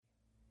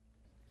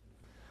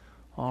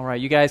All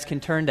right, you guys can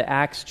turn to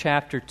Acts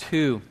chapter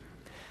 2.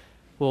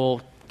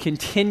 We'll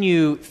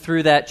continue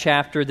through that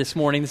chapter this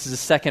morning. This is the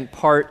second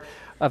part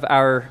of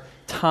our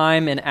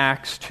time in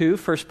Acts 2.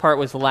 First part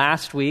was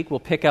last week. We'll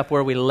pick up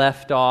where we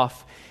left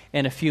off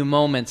in a few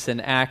moments in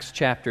Acts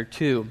chapter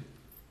 2.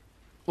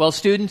 Well,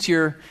 students,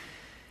 you're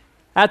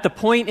at the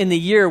point in the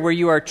year where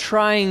you are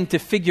trying to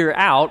figure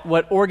out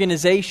what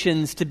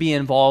organizations to be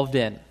involved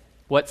in,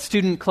 what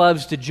student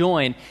clubs to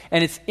join.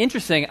 And it's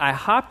interesting, I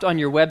hopped on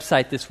your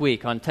website this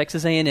week, on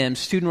Texas A&M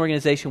student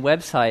organization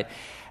website,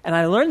 and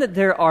I learned that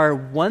there are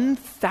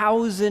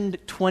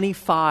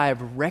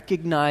 1,025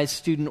 recognized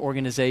student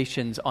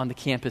organizations on the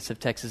campus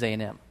of Texas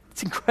A&M.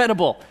 It's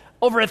incredible.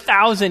 Over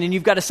 1,000, and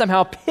you've got to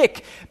somehow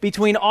pick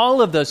between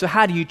all of those. So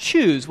how do you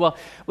choose? Well,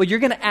 you're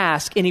going to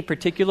ask any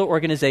particular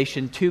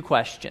organization two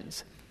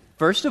questions.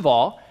 First of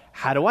all,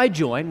 how do I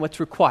join?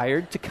 What's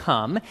required to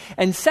come?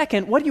 And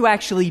second, what do you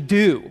actually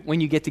do when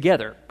you get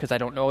together? Because I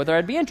don't know whether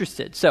I'd be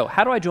interested. So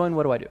how do I join?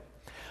 What do I do?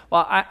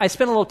 Well, I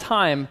spent a little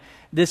time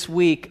this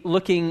week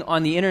looking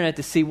on the internet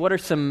to see what are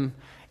some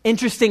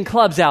interesting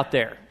clubs out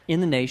there in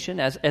the nation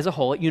as a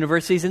whole, at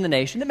universities in the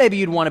nation that maybe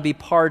you'd want to be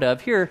part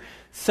of. Here are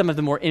some of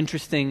the more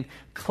interesting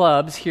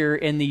clubs here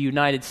in the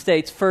United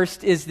States.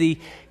 First is the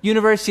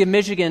University of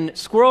Michigan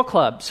Squirrel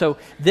Club. So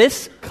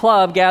this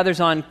club gathers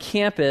on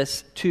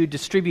campus to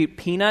distribute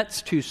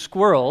peanuts to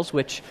squirrels,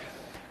 which,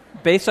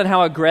 based on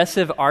how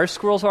aggressive our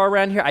squirrels are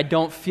around here, I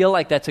don't feel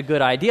like that's a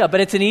good idea.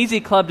 But it's an easy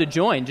club to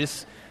join.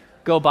 Just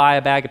go buy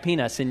a bag of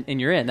peanuts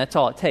and you're in. That's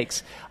all it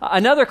takes.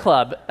 Another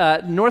club,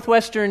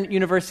 Northwestern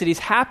University's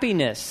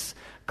Happiness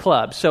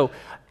Club. So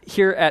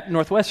here at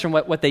Northwestern,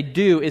 what they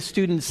do is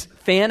students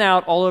fan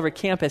out all over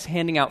campus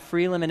handing out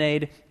free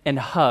lemonade and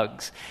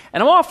hugs.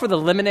 And I'm all for the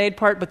lemonade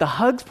part, but the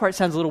hugs part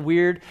sounds a little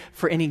weird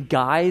for any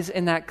guys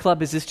in that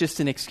club. Is this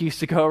just an excuse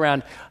to go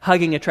around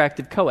hugging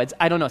attractive co-eds?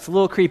 I don't know. It's a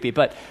little creepy,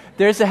 but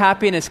there's the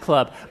Happiness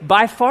Club.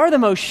 By far the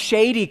most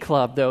shady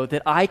club, though,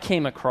 that I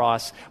came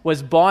across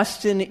was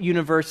Boston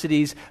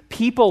University's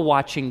People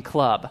Watching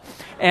Club.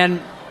 And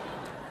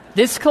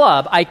this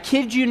club, I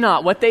kid you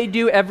not, what they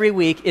do every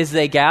week is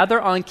they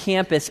gather on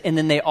campus and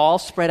then they all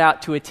spread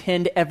out to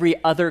attend every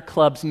other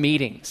club's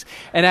meetings.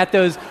 And at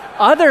those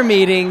other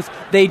meetings,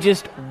 they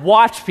just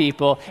watch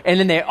people and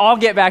then they all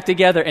get back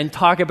together and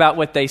talk about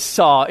what they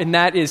saw. And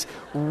that is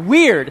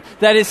weird.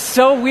 That is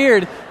so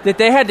weird that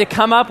they had to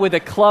come up with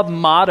a club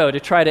motto to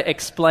try to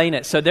explain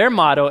it. So their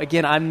motto,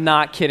 again, I'm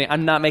not kidding,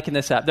 I'm not making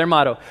this up. Their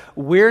motto,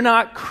 we're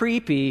not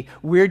creepy,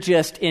 we're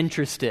just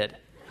interested.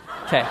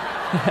 Okay.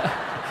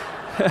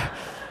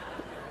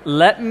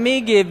 Let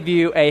me give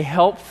you a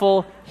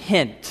helpful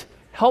hint,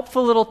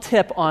 helpful little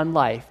tip on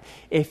life.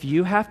 If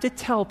you have to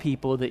tell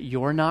people that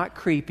you're not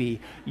creepy,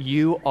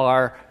 you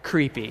are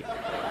creepy.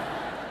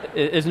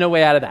 There's no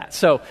way out of that.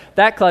 So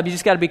that club, you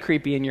just got to be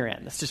creepy and you're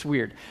in. That's just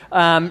weird.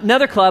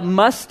 Another club,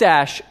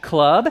 Mustache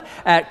Club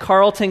at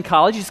Carleton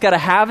College. You just got to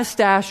have a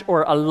stash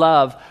or a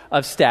love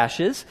of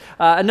stashes.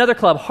 Another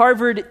club,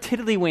 Harvard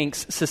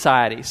Tiddlywinks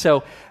Society.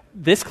 So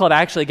this club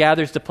actually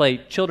gathers to play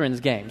children's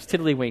games,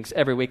 Tiddlywinks,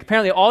 every week.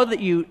 Apparently, all that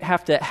you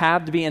have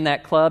to be in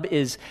that club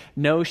is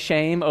no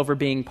shame over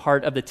being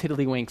part of the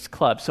Tiddlywinks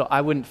club. So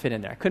I wouldn't fit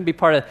in there. I couldn't be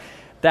part of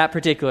that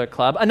particular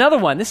club. Another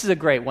one, this is a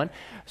great one,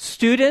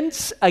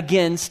 Students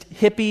Against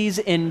Hippies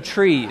in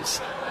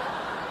Trees.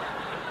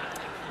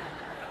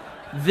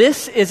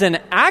 This is an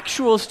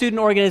actual student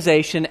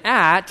organization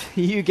at,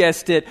 you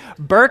guessed it,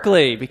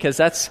 Berkeley, because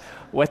that's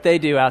what they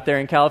do out there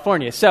in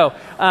California. So,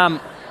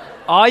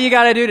 all you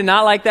got to do to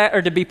not like that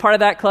or to be part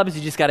of that club is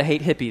you just got to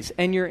hate hippies,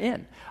 and you're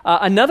in.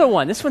 Another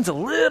one, this one's a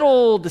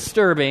little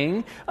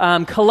disturbing.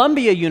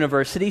 Columbia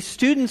University,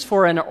 Students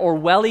for an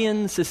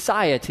Orwellian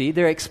Society.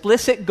 Their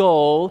explicit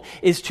goal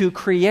is to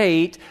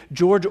create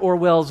George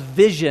Orwell's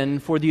vision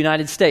for the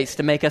United States,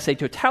 to make us a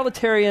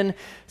totalitarian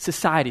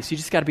society. So you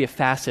just got to be a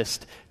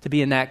fascist to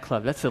be in that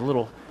club. That's a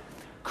little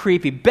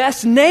creepy.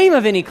 Best name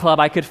of any club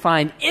I could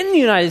find in the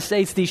United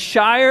States, the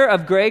Shire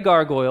of Grey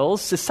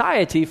Gargoyles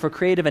Society for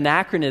Creative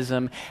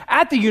Anachronism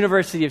at the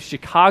University of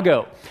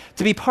Chicago.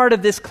 To be part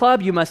of this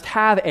club, you must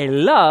have a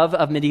love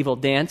of medieval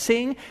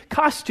dancing,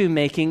 costume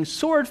making,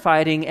 sword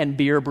fighting, and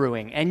beer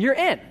brewing, and you're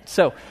in.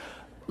 So,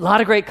 a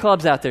lot of great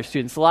clubs out there,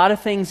 students, a lot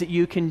of things that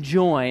you can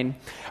join,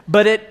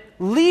 but it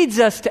leads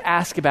us to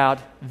ask about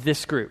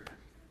this group.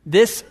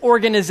 This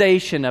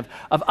organization of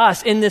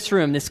us in this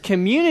room, this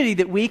community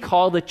that we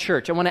call the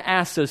church. I want to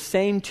ask those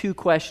same two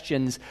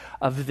questions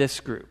of this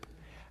group.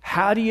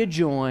 How do you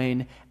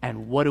join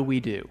and what do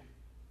we do?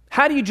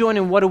 How do you join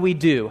and what do we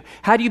do?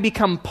 How do you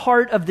become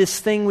part of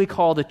this thing we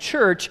call the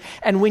church?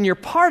 And when you're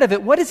part of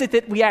it, what is it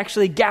that we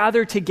actually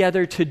gather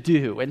together to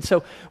do? And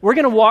so we're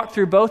going to walk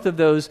through both of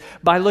those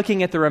by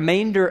looking at the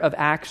remainder of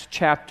Acts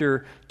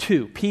chapter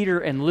 2. Peter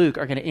and Luke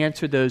are going to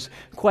answer those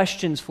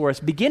questions for us,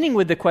 beginning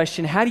with the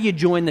question, how do you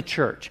join the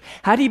church?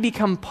 How do you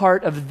become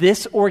part of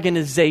this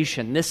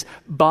organization, this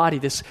body,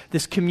 this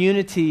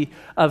community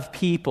of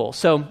people?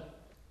 So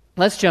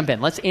Let's jump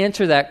in. Let's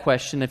answer that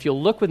question. If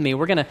you'll look with me,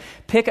 we're going to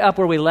pick up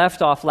where we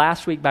left off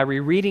last week by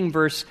rereading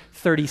verse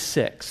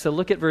 36. So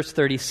look at verse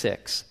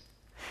 36.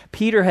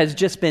 Peter has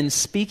just been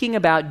speaking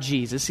about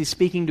Jesus. He's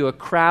speaking to a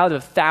crowd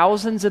of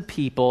thousands of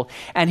people,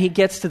 and he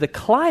gets to the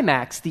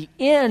climax, the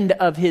end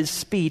of his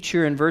speech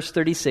here in verse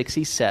 36.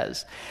 He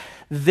says,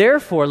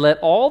 "Therefore, let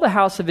all the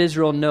house of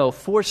Israel know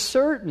for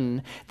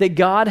certain that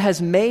God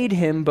has made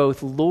him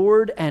both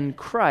Lord and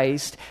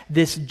Christ,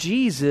 this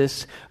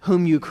Jesus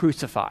whom you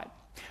crucified."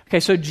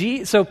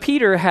 Okay, so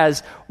Peter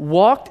has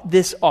walked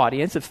this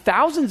audience of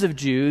thousands of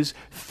Jews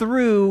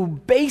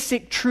through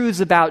basic truths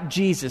about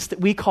Jesus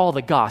that we call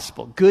the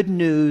gospel, good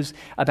news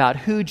about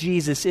who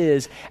Jesus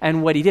is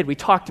and what he did. We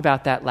talked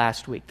about that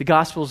last week. The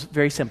gospel is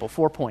very simple,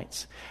 4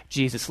 points.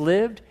 Jesus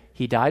lived,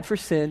 he died for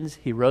sins,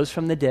 he rose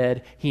from the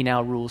dead, he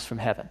now rules from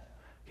heaven.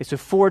 Okay, so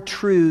 4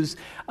 truths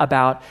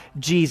about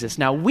Jesus.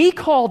 Now, we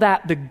call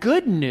that the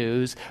good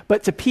news,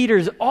 but to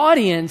Peter's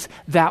audience,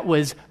 that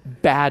was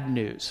bad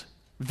news.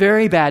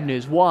 Very bad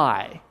news.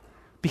 Why?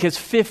 Because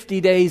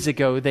 50 days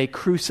ago, they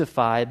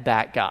crucified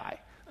that guy.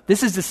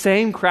 This is the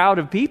same crowd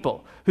of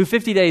people who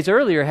 50 days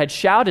earlier had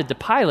shouted to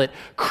Pilate,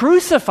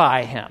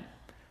 "Crucify him."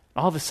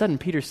 All of a sudden,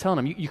 Peter's telling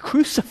them, you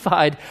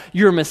crucified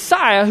your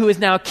Messiah, who is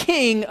now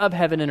king of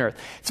heaven and earth.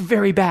 It's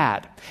very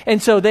bad. And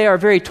so they are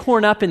very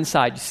torn up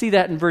inside. You see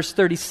that in verse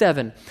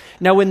 37.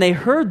 Now, when they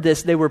heard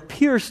this, they were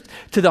pierced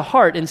to the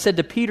heart and said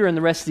to Peter and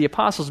the rest of the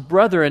apostles,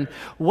 "Brethren,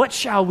 what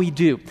shall we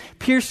do?"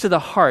 Pierced to the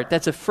heart,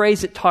 that's a phrase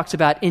that talks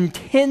about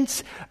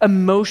intense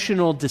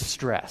emotional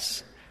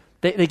distress.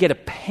 They get a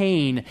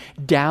pain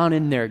down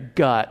in their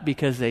gut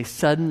because they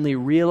suddenly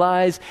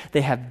realize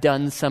they have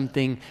done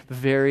something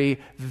very,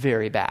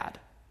 very bad.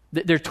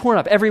 They're torn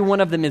up. Every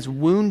one of them is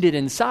wounded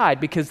inside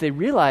because they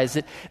realize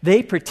that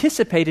they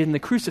participated in the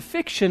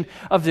crucifixion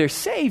of their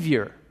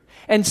Savior.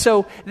 And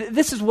so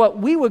this is what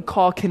we would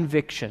call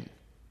conviction.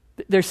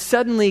 They're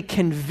suddenly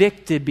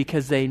convicted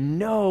because they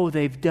know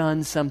they've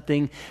done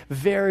something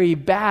very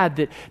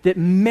bad that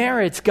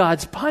merits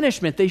God's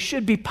punishment. They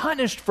should be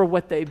punished for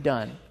what they've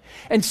done.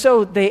 And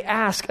so they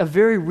ask a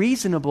very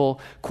reasonable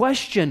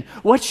question.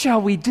 What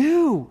shall we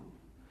do?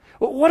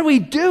 What do we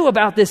do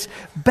about this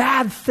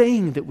bad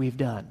thing that we've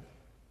done?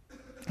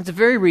 It's a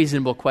very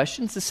reasonable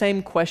question. It's the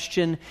same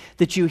question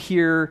that you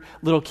hear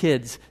little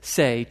kids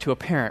say to a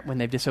parent when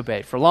they've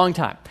disobeyed for a long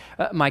time.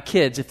 My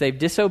kids, if they've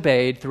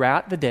disobeyed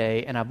throughout the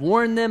day, and I've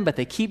warned them, but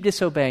they keep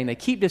disobeying,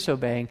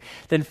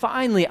 then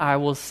finally I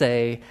will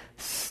say,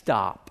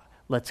 "Stop.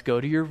 Let's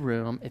go to your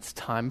room. It's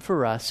time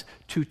for us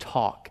to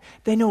talk."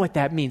 They know what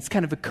that means,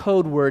 kind of a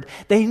code word.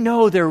 They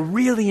know they're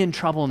really in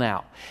trouble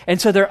now.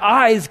 And so their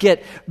eyes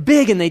get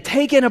big and they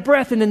take in a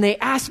breath and then they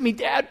ask me,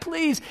 "Dad,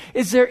 please,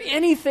 is there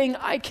anything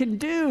I can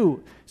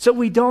do so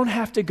we don't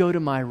have to go to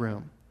my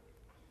room?"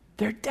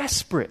 They're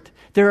desperate.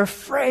 They're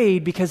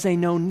afraid because they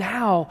know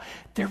now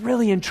they're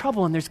really in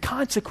trouble and there's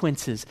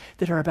consequences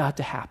that are about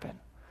to happen.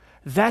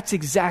 That's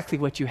exactly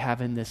what you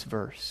have in this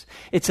verse.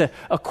 It's a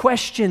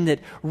question that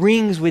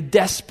rings with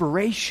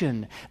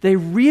desperation. They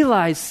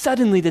realize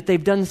suddenly that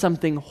they've done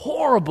something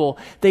horrible.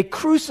 They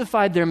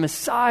crucified their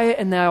Messiah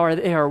and now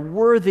they are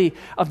worthy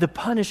of the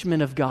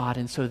punishment of God.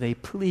 And so they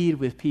plead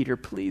with Peter,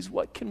 "Please,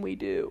 what can we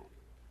do?"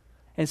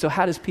 And so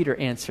how does Peter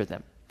answer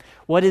them?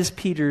 What is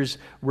Peter's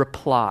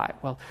reply?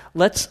 Well,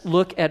 let's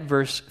look at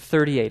verse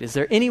 38. Is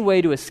there any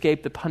way to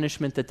escape the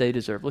punishment that they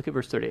deserve? Look at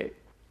verse 38.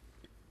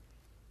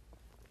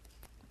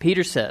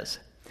 Peter says,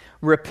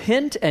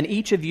 "Repent and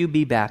each of you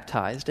be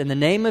baptized in the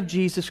name of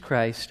Jesus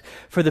Christ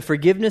for the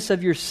forgiveness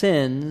of your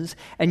sins,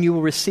 and you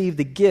will receive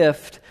the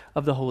gift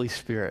of the Holy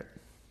Spirit."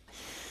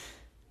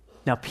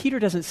 Now, Peter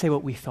doesn't say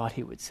what we thought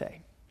he would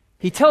say.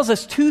 He tells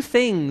us 2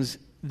 things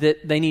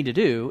that they need to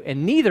do,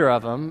 and neither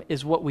of them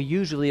is what we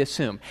usually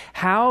assume.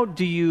 How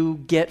do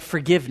you get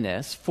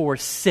forgiveness for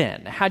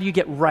sin? How do you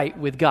get right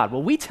with God?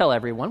 Well, we tell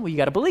everyone, you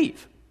got to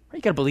believe. You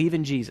got to believe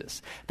in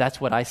Jesus.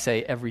 That's what I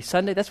say every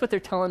Sunday. That's what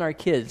they're telling our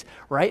kids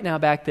right now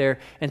back there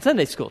in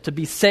Sunday school. To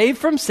be saved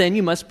from sin,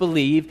 you must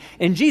believe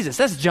in Jesus.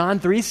 That's John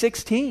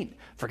 3:16.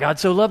 "For God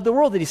so loved the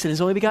world that he sent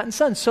his only begotten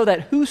Son, so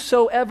that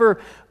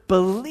whosoever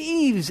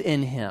believes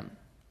in him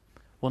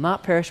will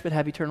not perish but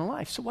have eternal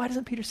life." So why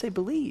doesn't Peter say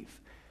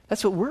believe?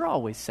 That's what we're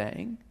always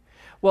saying.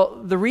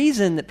 Well, the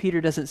reason that Peter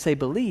doesn't say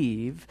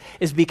believe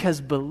is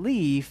because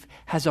belief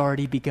has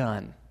already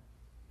begun.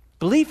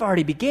 Belief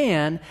already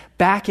began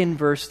back in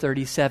verse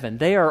 37.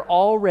 They are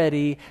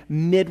already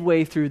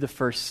midway through the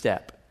first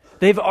step.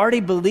 They've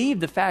already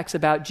believed the facts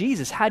about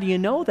Jesus. How do you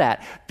know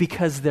that?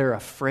 Because they're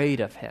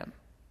afraid of him.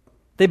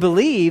 They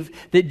believe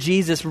that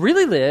Jesus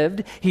really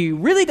lived, he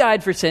really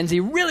died for sins, he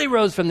really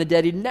rose from the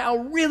dead, he now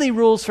really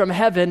rules from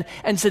heaven,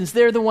 and since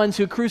they're the ones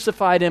who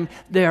crucified him,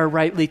 they are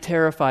rightly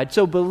terrified.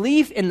 So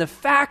belief in the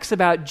facts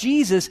about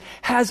Jesus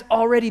has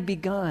already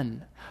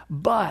begun.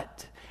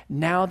 But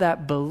now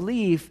that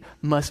belief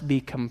must be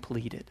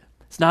completed.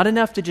 It's not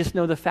enough to just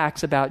know the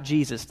facts about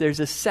Jesus. There's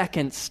a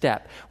second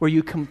step where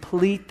you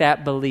complete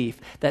that belief.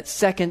 That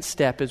second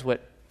step is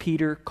what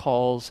Peter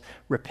calls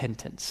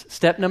repentance.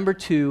 Step number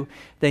 2,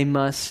 they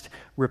must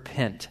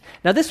repent.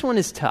 Now this one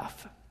is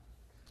tough.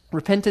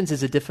 Repentance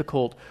is a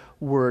difficult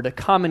word. A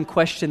common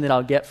question that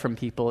I'll get from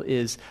people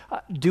is,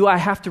 do I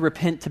have to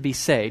repent to be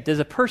saved? Does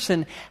a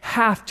person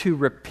have to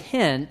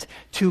repent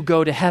to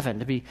go to heaven,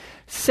 to be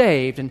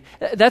saved? And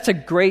that's a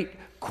great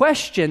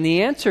question.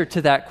 The answer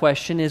to that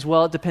question is,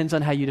 well, it depends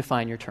on how you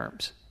define your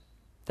terms.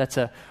 That's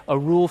a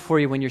rule for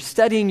you when you're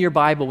studying your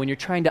Bible, when you're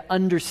trying to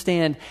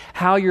understand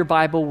how your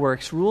Bible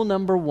works. Rule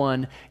number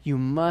 1, you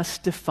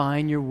must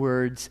define your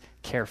words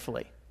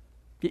carefully.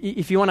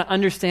 If you want to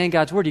understand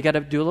God's Word, you got to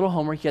do a little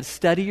homework. You got to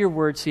study your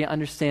words so you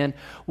understand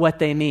what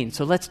they mean.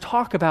 So let's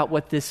talk about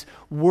what this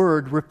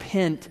word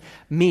repent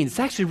means. It's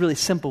actually a really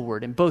simple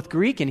word. In both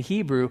Greek and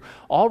Hebrew,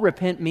 all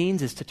repent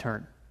means is to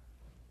turn.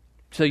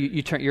 So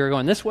you're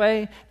going this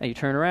way, now you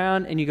turn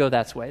around, and you go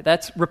that way.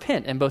 That's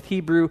repent in both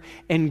Hebrew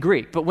and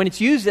Greek. But when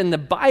it's used in the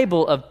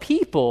Bible of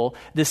people,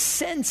 the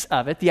sense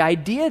of it, the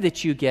idea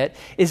that you get,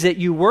 is that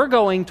you were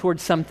going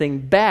towards something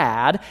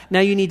bad.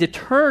 Now you need to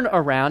turn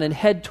around and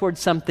head towards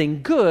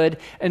something good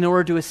in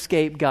order to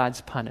escape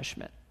God's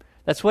punishment.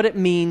 That's what it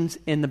means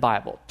in the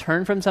Bible.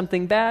 Turn from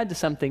something bad to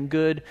something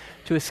good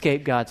to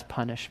escape God's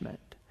punishment.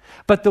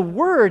 But the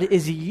word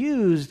is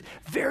used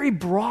very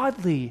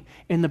broadly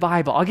in the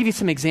Bible. I'll give you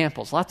some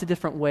examples, lots of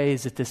different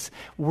ways that this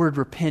word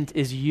repent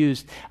is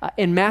used.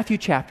 In Matthew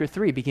chapter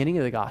 3, beginning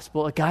of the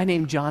gospel, a guy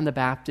named John the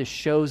Baptist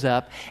shows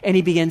up and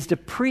he begins to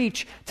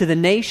preach to the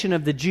nation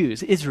of the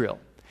Jews, Israel.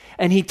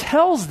 And he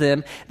tells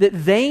them that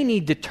they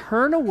need to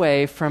turn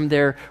away from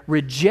their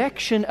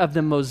rejection of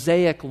the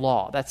Mosaic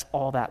law. That's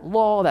all that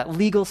law, that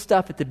legal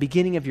stuff at the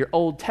beginning of your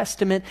Old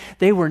Testament.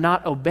 They were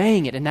not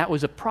obeying it, and that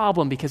was a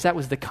problem because that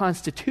was the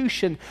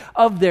constitution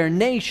of their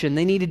nation.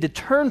 They needed to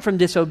turn from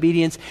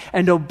disobedience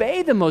and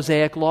obey the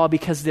Mosaic law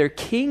because their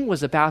king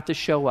was about to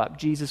show up.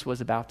 Jesus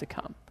was about to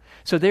come.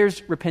 So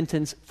there's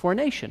repentance for a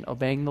nation,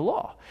 obeying the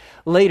law.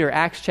 Later,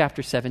 Acts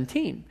chapter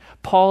 17,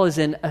 Paul is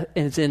in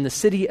the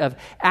city of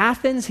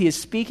Athens. He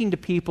is speaking to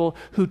people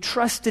who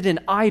trusted in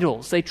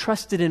idols. They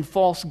trusted in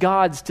false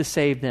gods to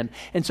save them.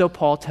 And so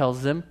Paul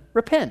tells them,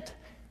 repent.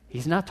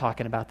 He's not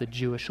talking about the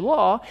Jewish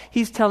law.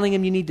 He's telling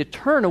them you need to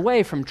turn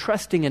away from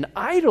trusting in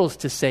idols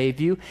to save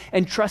you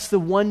and trust the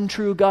one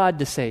true God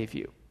to save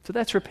you. So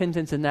that's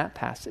repentance in that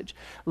passage.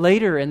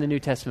 Later in the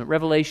New Testament,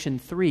 Revelation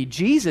 3,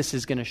 Jesus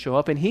is going to show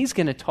up and he's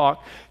going to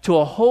talk to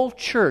a whole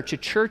church, a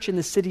church in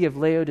the city of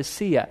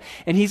Laodicea.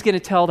 And he's going to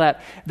tell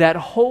that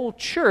whole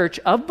church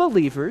of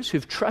believers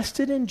who've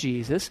trusted in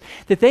Jesus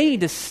that they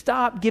need to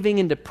stop giving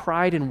into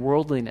pride and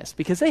worldliness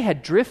because they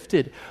had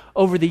drifted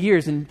over the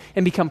years and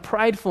become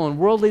prideful and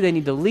worldly. They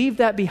need to leave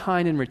that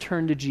behind and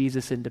return to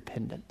Jesus in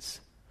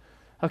dependence.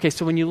 Okay,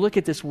 so when you look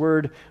at this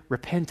word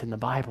repent in the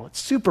Bible, it's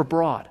super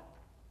broad.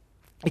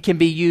 It can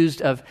be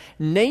used of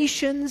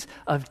nations,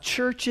 of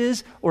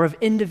churches, or of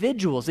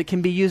individuals. It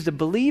can be used of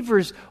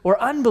believers or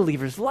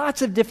unbelievers.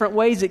 Lots of different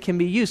ways it can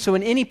be used. So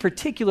in any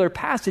particular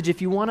passage,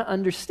 if you want to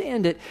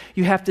understand it,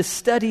 you have to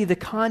study the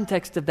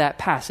context of that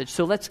passage.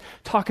 So let's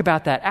talk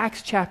about that.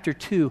 Acts chapter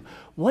 2.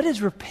 What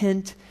does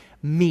repent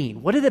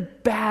mean? What is the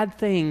bad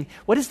thing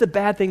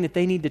that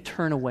they need to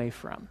turn away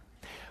from?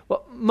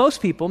 Well,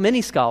 most people,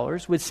 many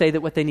scholars, would say that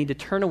what they need to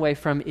turn away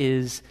from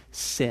is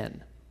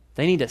sin.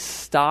 They need to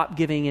stop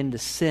giving in to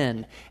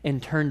sin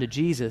and turn to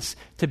Jesus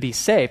to be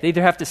saved. They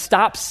either have to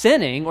stop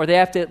sinning or they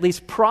have to at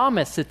least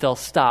promise that they'll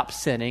stop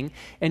sinning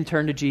and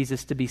turn to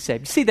Jesus to be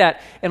saved. You see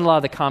that in a lot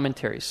of the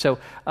commentaries. So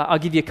I'll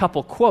give you a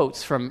couple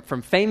quotes from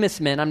famous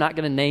men. I'm not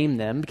going to name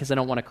them because I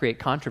don't want to create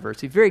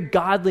controversy. Very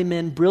godly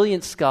men,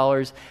 brilliant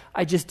scholars.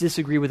 I just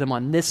disagree with them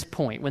on this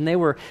point. When they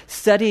were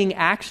studying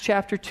Acts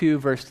chapter 2,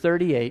 verse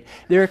 38,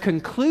 their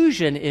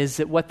conclusion is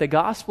that what the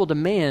gospel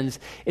demands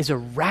is a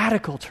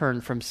radical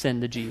turn from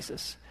sin to Jesus.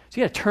 So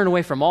you got to turn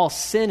away from all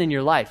sin in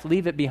your life.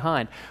 Leave it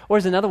behind. Or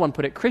as another one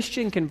put it,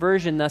 Christian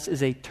conversion thus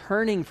is a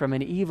turning from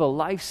an evil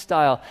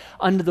lifestyle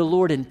unto the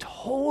Lord in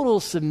total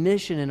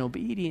submission and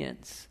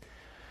obedience.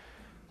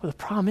 Well, the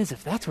problem is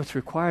if that's what's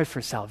required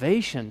for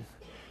salvation,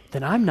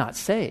 then I'm not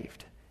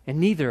saved, and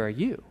neither are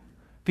you.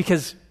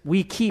 Because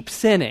we keep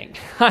sinning.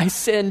 I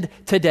sinned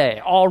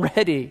today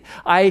already.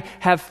 I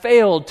have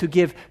failed to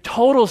give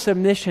total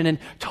submission and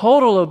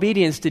total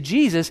obedience to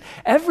Jesus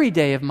every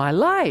day of my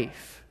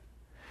life.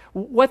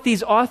 What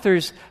these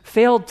authors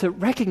failed to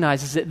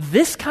recognize is that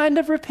this kind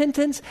of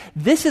repentance,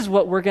 this is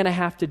what we're going to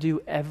have to do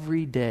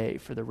every day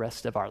for the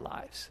rest of our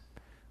lives.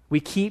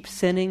 We keep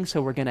sinning,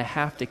 so we're going to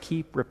have to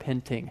keep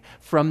repenting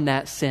from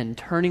that sin,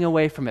 turning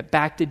away from it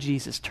back to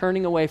Jesus,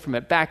 turning away from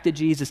it back to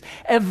Jesus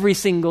every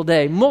single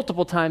day,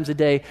 multiple times a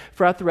day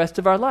throughout the rest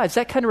of our lives.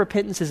 That kind of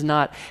repentance is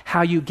not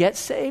how you get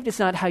saved. It's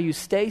not how you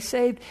stay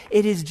saved.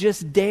 It is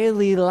just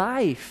daily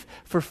life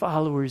for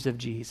followers of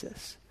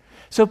Jesus.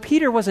 So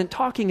Peter wasn't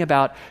talking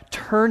about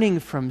turning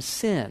from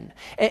sin.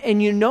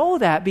 And you know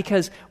that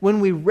because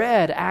when we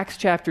read Acts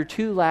chapter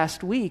 2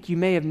 last week, you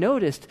may have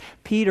noticed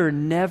Peter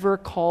never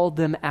called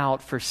them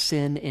out for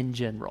sin in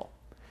general.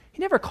 He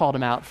never called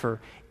them out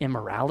for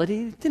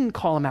immorality. He didn't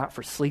call them out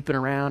for sleeping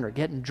around or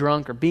getting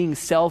drunk or being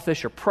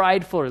selfish or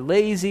prideful or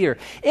lazy or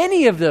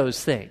any of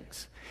those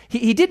things.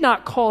 He did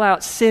not call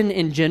out sin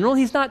in general.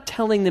 He's not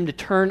telling them to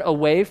turn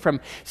away from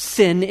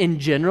sin in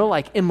general,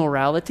 like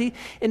immorality.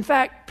 In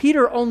fact,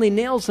 Peter only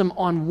nails them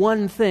on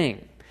one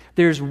thing.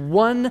 There's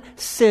one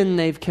sin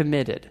they've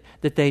committed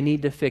that they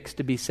need to fix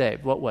to be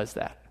saved. What was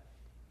that?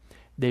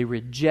 They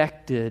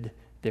rejected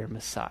their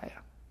Messiah.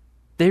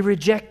 They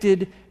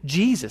rejected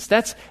Jesus.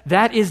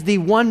 That is the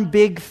one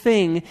big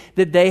thing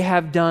that they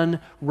have done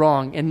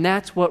wrong. And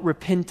that's what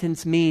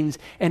repentance means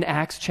in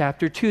Acts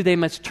chapter 2. They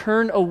must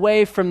turn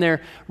away from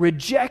their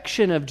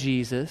rejection of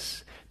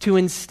Jesus to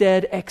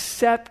instead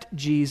accept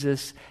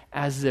Jesus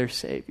as their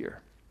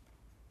Savior.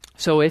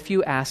 So if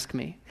you ask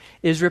me,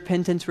 is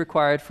repentance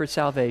required for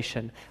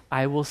salvation?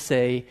 I will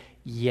say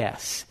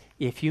yes,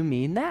 if you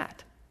mean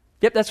that.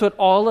 Yep, that's what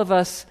all of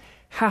us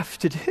have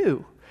to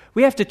do.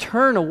 We have to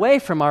turn away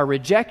from our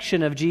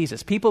rejection of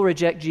Jesus. People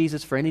reject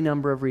Jesus for any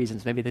number of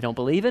reasons. Maybe they don't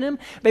believe in him.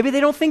 Maybe they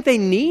don't think they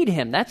need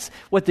him. That's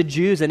what the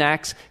Jews in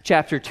Acts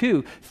chapter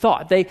 2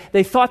 thought. They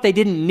thought they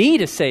didn't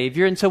need a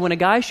Savior, and so when a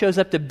guy shows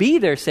up to be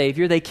their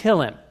Savior, they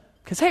kill him.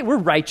 Because, hey, we're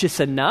righteous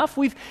enough.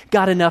 We've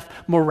got enough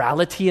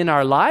morality in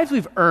our lives.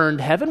 We've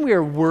earned heaven. We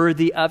are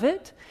worthy of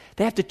it.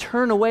 They have to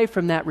turn away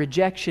from that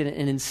rejection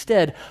and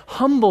instead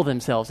humble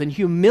themselves. In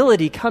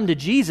humility, come to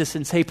Jesus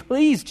and say,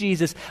 please,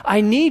 Jesus,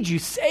 I need you.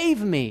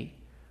 Save me.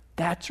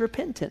 That's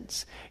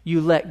repentance. You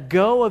let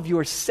go of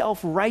your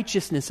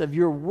self-righteousness, of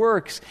your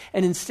works,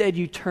 and instead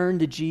you turn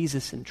to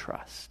Jesus in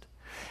trust.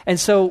 And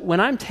so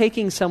when I'm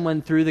taking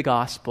someone through the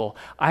gospel,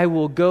 I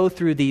will go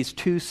through these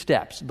two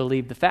steps: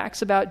 believe the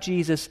facts about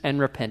Jesus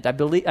and repent. I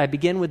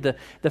begin with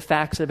the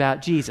facts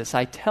about Jesus.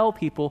 I tell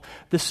people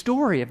the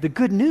story of the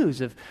good news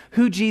of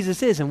who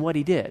Jesus is and what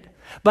he did.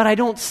 But I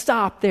don't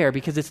stop there,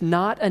 because it's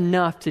not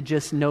enough to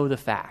just know the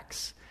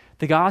facts.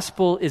 The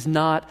gospel is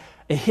not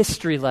a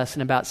history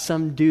lesson about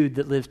some dude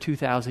that lived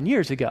 2,000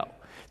 years ago.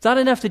 It's not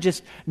enough to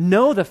just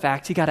know the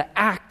facts. You got to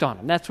act on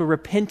them. That's where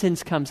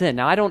repentance comes in.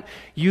 Now, I don't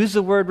use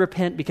the word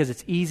repent because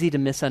it's easy to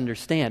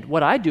misunderstand.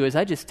 What I do is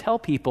I just tell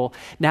people,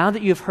 now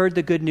that you've heard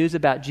the good news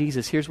about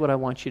Jesus, here's what I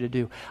want you to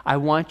do. I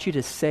want you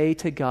to say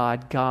to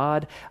God,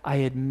 God, I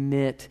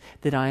admit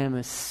that I am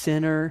a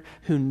sinner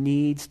who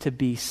needs to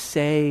be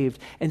saved.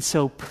 And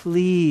so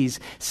please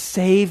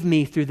save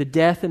me through the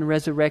death and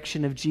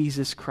resurrection of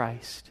Jesus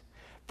Christ.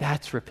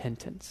 That's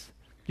repentance.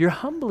 You're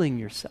humbling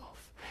yourself.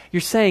 You're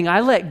saying,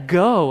 I let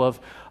go of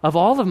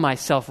all of my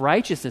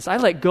self-righteousness. I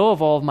let go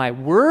of all of my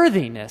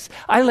worthiness.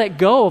 I let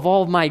go of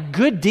all of my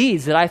good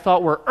deeds that I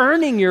thought were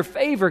earning your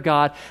favor,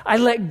 God. I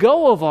let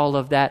go of all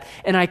of that,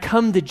 and I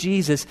come to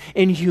Jesus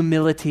in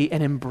humility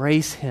and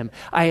embrace him.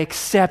 I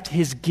accept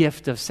his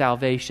gift of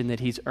salvation that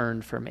he's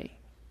earned for me.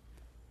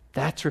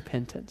 That's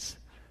repentance.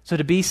 So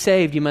to be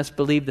saved, you must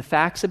believe the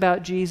facts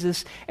about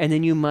Jesus, and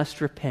then you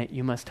must repent.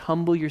 You must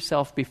humble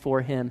yourself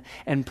before him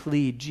and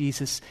plead,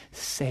 Jesus,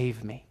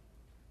 save me.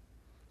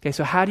 Okay,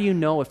 so how do you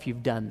know if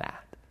you've done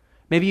that?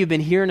 Maybe you've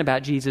been hearing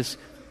about Jesus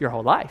your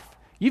whole life.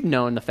 You've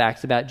known the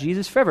facts about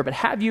Jesus forever, but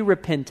have you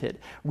repented?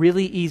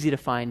 Really easy to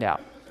find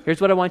out. Here's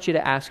what I want you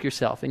to ask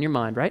yourself in your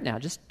mind right now,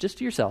 just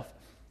to yourself.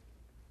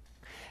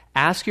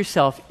 Ask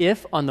yourself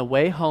if on the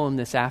way home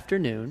this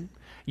afternoon,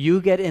 you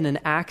get in an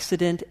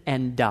accident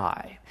and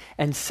die,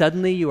 and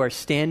suddenly you are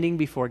standing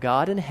before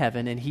God in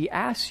heaven, and he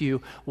asks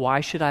you,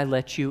 why should I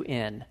let you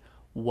in?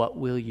 What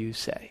will you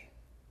say?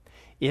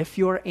 If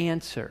your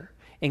answer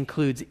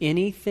includes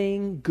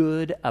anything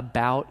good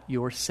about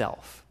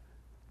yourself,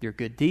 your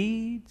good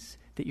deeds,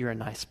 that you're a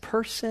nice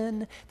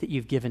person, that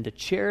you've given to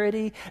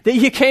charity, that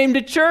you came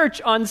to church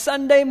on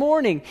Sunday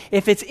morning.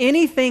 If it's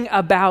anything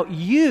about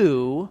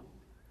you,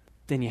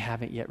 then you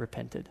haven't yet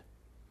repented.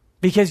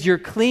 Because you're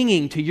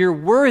clinging to your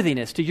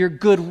worthiness, to your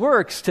good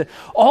works, to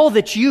all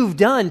that you've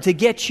done to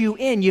get you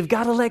in. You've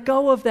got to let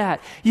go of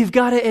that. You've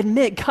got to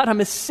admit, God,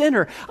 I'm a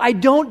sinner. I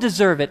don't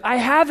deserve it. I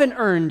haven't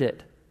earned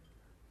it.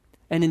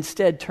 And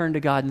instead turn to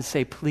God and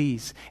say,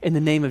 please, in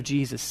the name of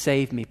Jesus,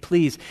 save me.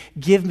 Please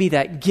give me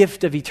that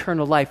gift of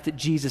eternal life that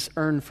Jesus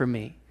earned for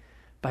me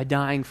by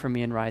dying for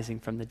me and rising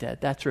from the dead.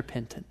 That's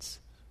repentance.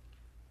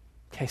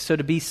 Okay, so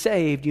to be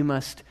saved, you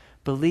must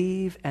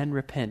believe and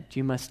repent.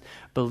 You must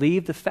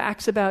believe the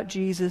facts about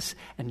Jesus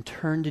and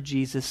turn to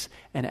Jesus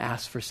and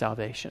ask for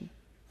salvation.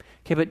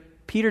 Okay,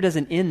 but Peter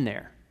doesn't end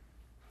there.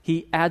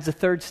 He adds a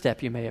third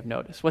step, you may have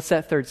noticed. What's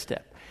that third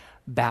step?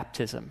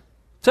 Baptism.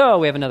 So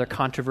we have another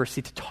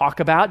controversy to talk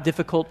about,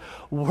 difficult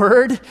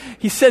word.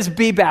 He says,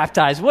 be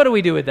baptized. What do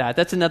we do with that?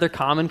 That's another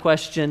common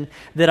question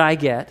that I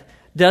get.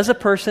 Does a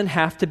person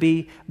have to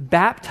be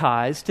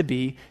baptized to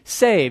be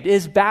saved?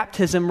 Is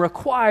baptism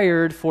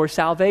required for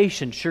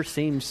salvation? Sure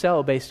seems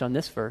so based on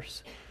this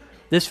verse.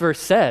 This verse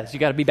says you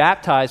got to be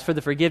baptized for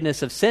the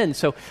forgiveness of sins.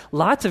 So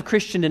lots of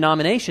Christian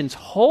denominations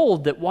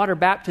hold that water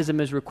baptism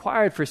is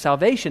required for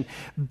salvation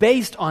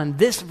based on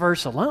this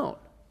verse alone.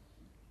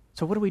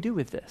 So what do we do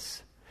with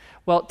this?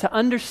 Well, to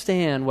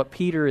understand what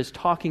Peter is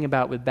talking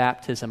about with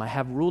baptism, I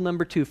have rule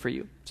number 2 for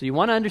you. So you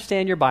want to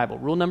understand your Bible.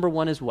 Rule number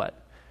 1 is what?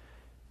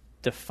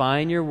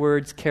 Define your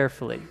words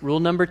carefully. Rule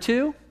number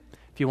 2,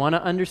 if you want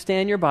to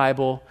understand your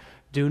Bible,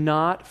 do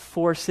not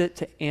force it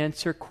to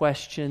answer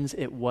questions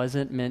it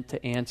wasn't meant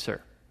to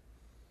answer.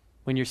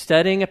 When you're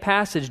studying a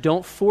passage,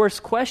 don't force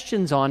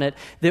questions on it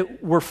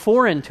that were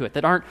foreign to it,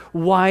 that aren't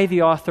why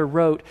the author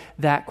wrote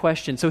that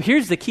question. So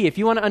here's the key. If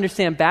you want to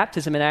understand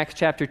baptism in Acts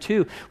chapter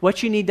 2,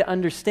 what you need to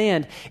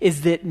understand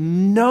is that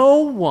no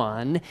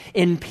one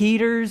in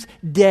Peter's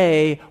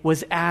day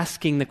was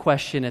asking the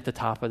question at the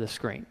top of the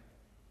screen.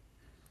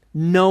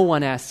 No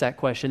one asked that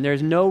question.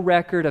 There's no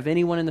record of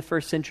anyone in the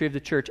first century of the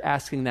church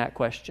asking that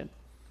question.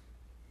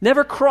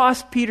 Never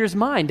crossed Peter's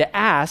mind to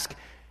ask,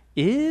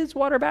 is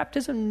water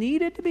baptism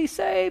needed to be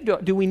saved?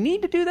 Do we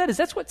need to do that? Is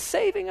that what's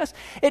saving us?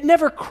 It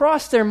never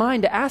crossed their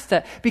mind to ask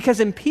that, because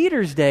in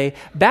Peter's day,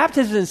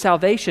 baptism and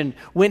salvation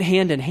went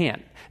hand in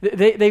hand.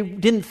 They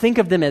didn't think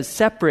of them as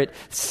separate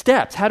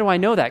steps. How do I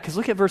know that? Because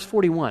look at verse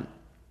 41.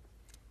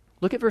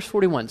 Look at verse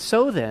 41.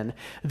 So then,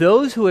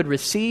 those who had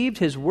received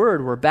his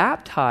word were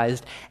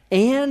baptized,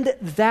 and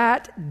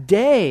that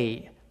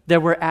day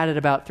there were added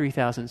about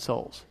 3,000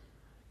 souls.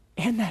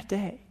 And that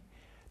day.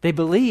 They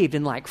believed,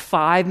 and like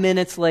 5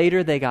 minutes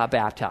later, they got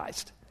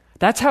baptized.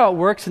 That's how it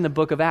works in the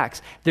book of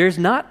Acts. There's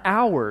not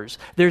hours,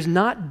 there's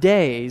not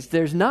days,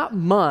 there's not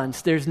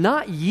months, there's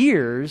not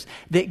years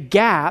that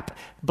gap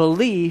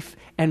belief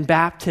and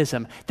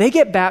baptism. They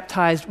get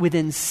baptized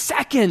within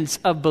seconds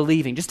of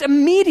believing. Just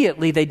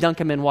immediately they dunk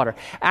them in water.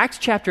 Acts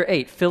chapter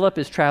 8, Philip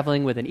is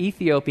traveling with an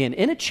Ethiopian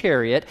in a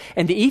chariot,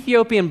 and the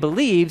Ethiopian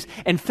believes,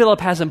 and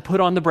Philip has him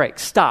put on the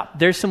brakes. Stop,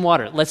 there's some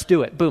water, let's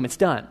do it. Boom, it's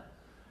done.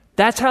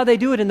 That's how they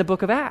do it in the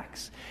book of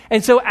Acts.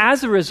 And so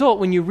as a result,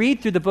 when you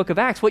read through the book of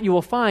Acts, what you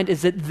will find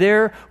is that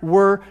there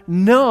were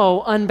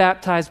no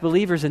unbaptized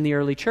believers in the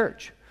early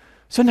church.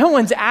 So no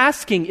one's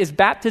asking, is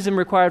baptism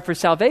required for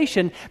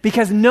salvation?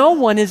 Because no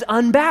one is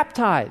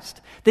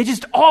unbaptized. They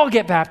just all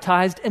get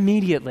baptized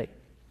immediately.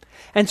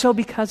 And so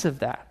because of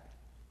that,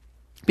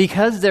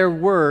 because there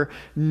were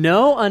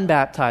no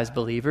unbaptized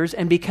believers,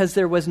 and because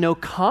there was no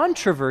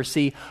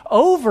controversy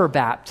over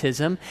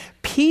baptism,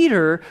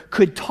 Peter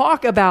could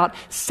talk about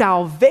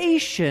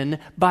salvation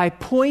by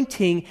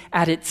pointing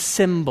at its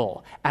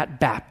symbol, at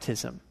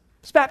baptism.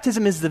 So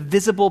baptism is the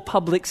visible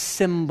public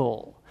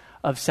symbol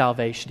of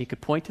salvation. He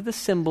could point to the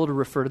symbol to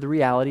refer to the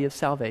reality of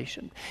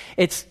salvation.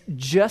 It's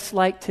just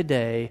like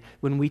today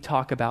when we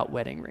talk about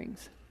wedding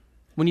rings.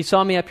 When you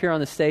saw me up here on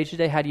the stage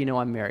today, how do you know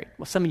I'm married?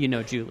 Well, some of you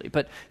know Julie,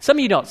 but some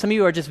of you don't. Some of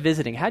you are just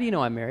visiting. How do you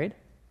know I'm married?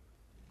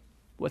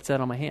 What's that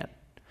on my hand?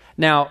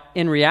 Now,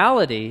 in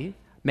reality,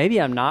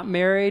 maybe I'm not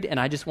married and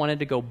I just wanted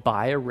to go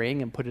buy a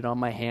ring and put it on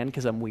my hand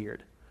because I'm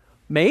weird.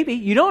 Maybe.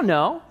 You don't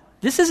know.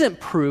 This isn't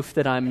proof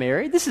that I'm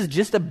married. This is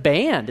just a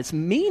band. It's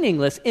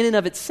meaningless in and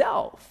of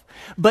itself.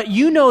 But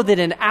you know that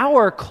in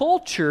our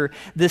culture,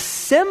 the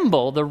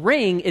symbol, the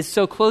ring, is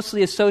so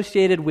closely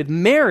associated with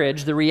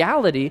marriage, the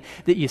reality,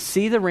 that you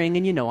see the ring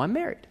and you know I'm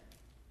married.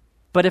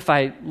 But if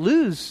I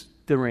lose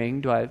the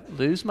ring, do I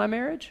lose my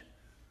marriage?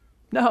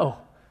 No.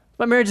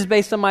 My marriage is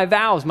based on my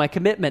vows, my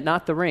commitment,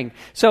 not the ring.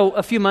 So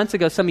a few months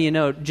ago, some of you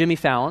know Jimmy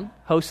Fallon,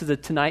 host of The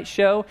Tonight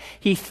Show.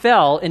 He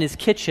fell in his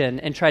kitchen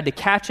and tried to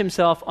catch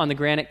himself on the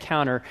granite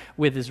counter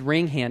with his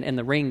ring hand, and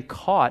the ring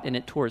caught and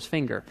it tore his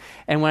finger.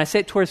 And when I say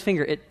it tore his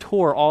finger, it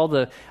tore all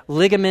the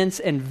ligaments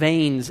and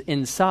veins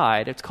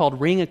inside. It's called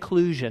ring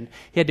occlusion.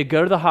 He had to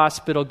go to the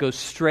hospital, go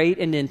straight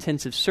into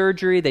intensive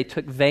surgery. They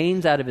took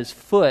veins out of his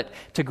foot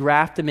to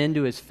graft them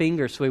into his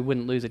finger so he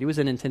wouldn't lose it. He was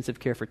in intensive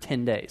care for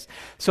 10 days.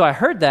 So I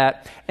heard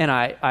that, and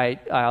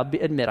I'll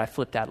admit I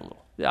flipped out a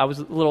little. I was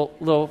a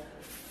little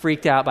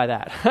freaked out by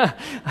that.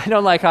 I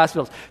don't like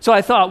hospitals. So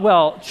I thought,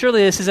 well,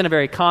 surely this isn't a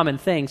very common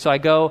thing. So I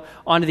go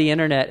onto the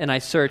internet and I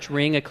search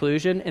ring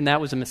occlusion, and that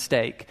was a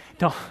mistake.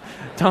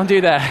 Don't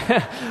do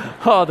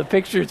that. Oh, the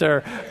pictures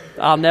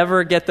I'll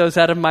never get those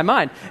out of my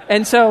mind.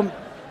 And so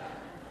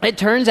it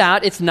turns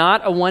out it's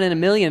not a 1 in a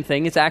million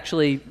thing. It's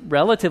actually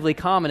relatively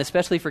common,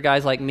 especially for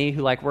guys like me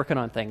who like working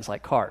on things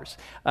like cars.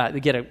 They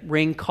get a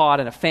ring caught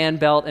in a fan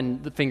belt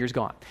and the finger's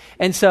gone.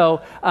 And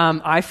so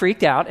I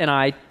freaked out and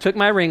I took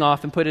my ring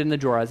off and put it in the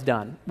drawer. I was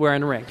done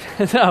wearing a ring.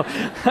 So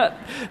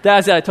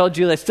that's it. I told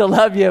Julie, I still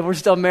love you. We're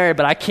still married,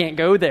 but I can't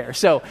go there.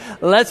 So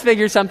let's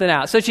figure something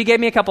out. So she gave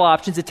me a couple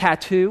options. A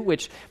tattoo,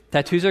 which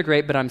tattoos are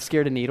great, but I'm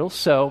scared of needles,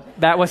 so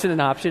that wasn't an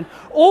option.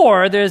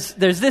 Or there's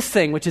this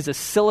thing, which is a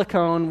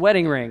silicone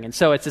wedding ring. And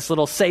so it's this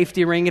little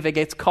safety ring. If it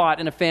gets caught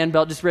in a fan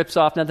belt, just rips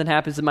off, nothing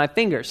happens to my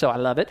finger. So I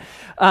love it.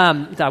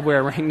 I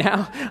wear a ring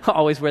now. I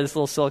always wear this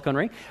little silicone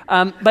ring.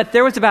 But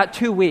there was about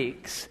 2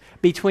 weeks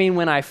between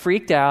when I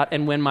freaked out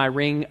and when my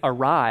ring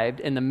arrived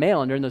in the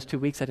mail. And during those 2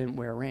 weeks, I didn't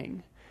wear a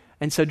ring.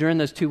 And so during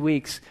those 2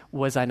 weeks,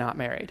 was I not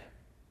married?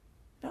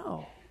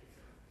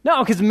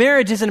 No, because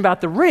marriage isn't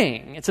about the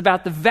ring. It's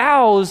about the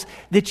vows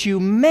that you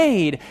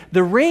made.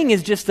 The ring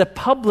is just the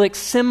public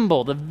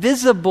symbol, the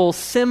visible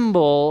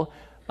symbol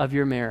of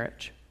your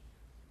marriage.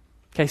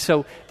 Okay,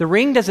 so the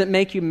ring doesn't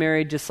make you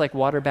married, just like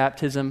water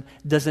baptism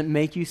doesn't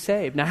make you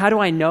saved. Now, how do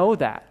I know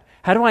that?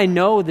 How do I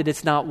know that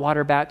it's not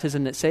water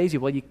baptism that saves you?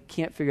 Well, you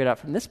can't figure it out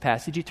from this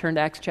passage. You turn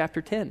to Acts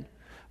chapter 10.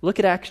 Look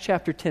at Acts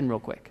chapter 10 real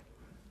quick.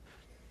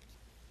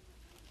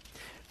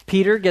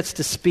 Peter gets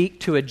to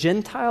speak to a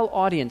Gentile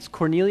audience,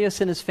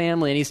 Cornelius and his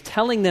family, and he's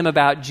telling them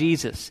about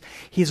Jesus.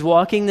 He's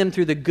walking them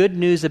through the good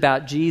news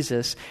about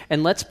Jesus.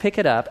 And let's pick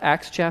it up,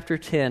 Acts chapter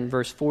 10,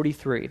 verse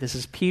 43. This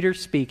is Peter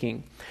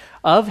speaking.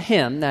 Of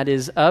him, that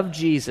is, of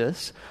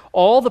Jesus,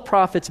 all the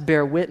prophets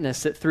bear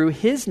witness that through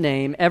his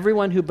name,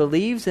 everyone who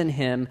believes in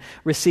him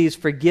receives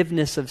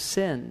forgiveness of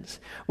sins.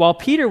 While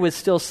Peter was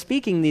still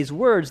speaking these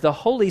words, the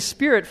Holy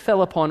Spirit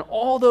fell upon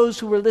all those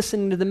who were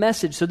listening to the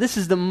message. So this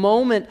is the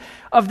moment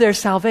of their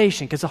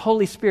salvation, because the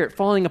Holy Spirit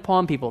falling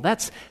upon people,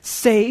 that's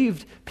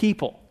saved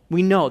people.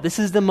 We know this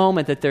is the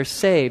moment that they're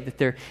saved, that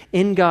they're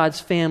in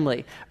God's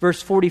family.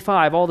 Verse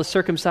 45, all the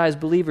circumcised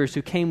believers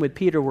who came with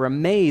Peter were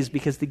amazed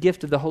because the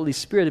gift of the Holy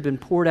Spirit had been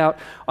poured out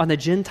on the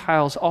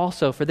Gentiles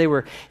also, for they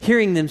were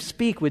hearing them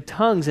speak with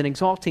tongues and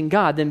exalting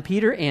God. Then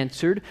Peter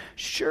answered,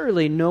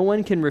 surely no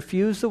one can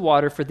refuse the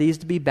water for these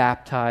to be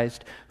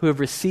baptized who have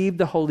received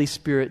the Holy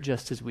Spirit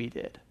just as we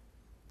did.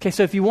 Okay,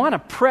 so if you want to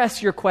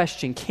press your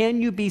question,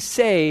 can you be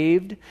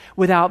saved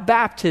without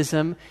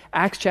baptism?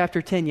 Acts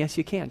chapter 10, yes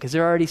you can, because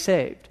they're already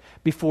saved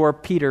before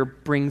Peter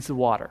brings the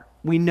water.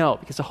 We know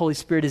because the Holy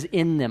Spirit is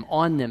in them,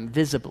 on them,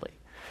 visibly.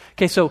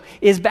 Okay, so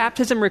is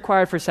baptism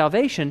required for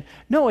salvation?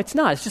 No, it's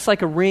not. It's just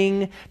like a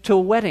ring to a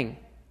wedding.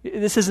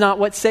 This is not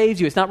what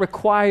saves you. It's not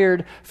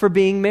required for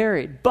being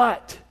married.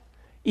 But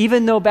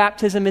even though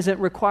baptism isn't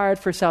required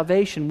for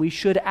salvation, we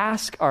should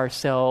ask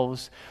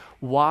ourselves,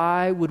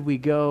 why would we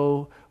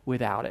go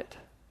without it?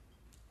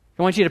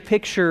 I want you to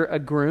picture a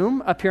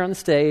groom up here on the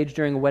stage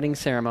during a wedding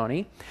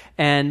ceremony,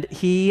 and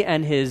he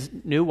and his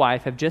new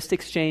wife have just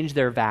exchanged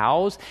their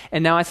vows,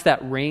 and now it's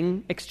that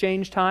ring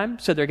exchange time.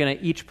 So they're going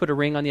to each put a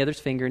ring on the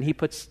other's finger, and he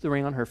puts the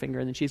ring on her finger,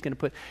 and then she's going to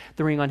put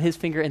the ring on his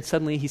finger, and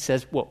suddenly he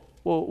says, whoa,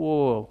 whoa,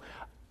 whoa.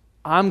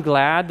 I'm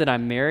glad that I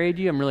married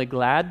you. I'm really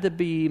glad to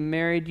be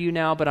married to you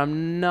now, but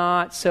I'm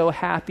not so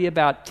happy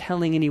about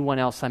telling anyone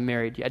else I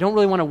married you. I don't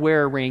really want to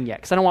wear a ring yet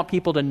because I don't want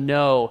people to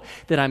know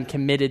that I'm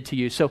committed to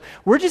you. So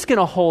we're just going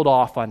to hold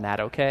off on that,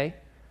 okay?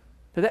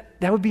 So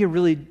that would be a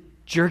really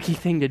jerky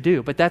thing to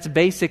do, but that's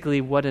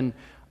basically what an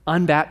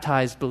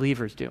unbaptized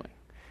believer is doing.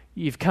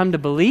 You've come to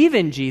believe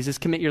in Jesus,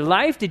 commit your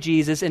life to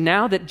Jesus, and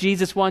now that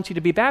Jesus wants you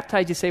to be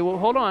baptized, you say, well,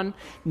 hold on,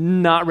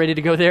 not ready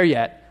to go there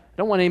yet. I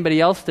don't want anybody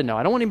else to know.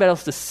 I don't want anybody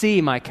else to see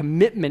my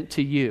commitment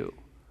to you.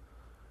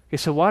 Okay,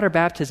 so water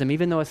baptism,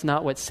 even though it's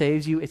not what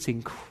saves you, it's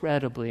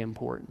incredibly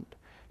important.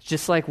 It's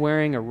just like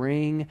wearing a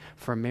ring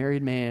for a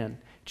married man.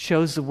 It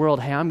shows the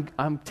world, hey,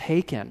 I'm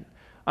taken.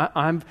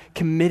 I'm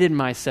committed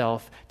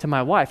myself to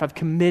my wife. I've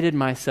committed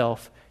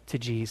myself to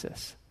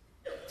Jesus.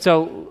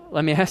 So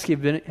let me ask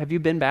you, have you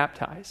been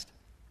baptized?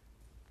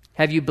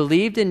 Have you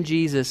believed in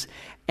Jesus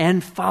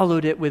and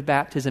followed it with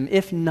baptism?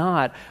 If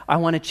not, I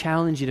want to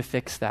challenge you to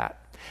fix that.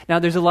 Now,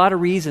 there's a lot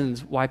of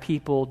reasons why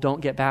people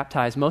don't get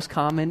baptized. Most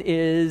common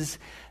is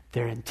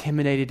they're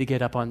intimidated to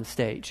get up on the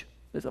stage.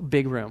 There's a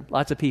big room,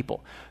 lots of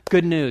people.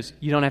 Good news,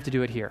 you don't have to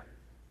do it here.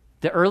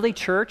 The early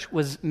church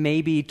was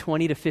maybe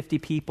 20 to 50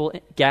 people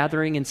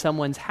gathering in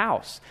someone's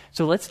house.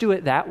 So let's do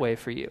it that way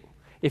for you.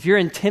 If you're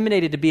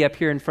intimidated to be up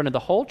here in front of the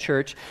whole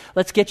church,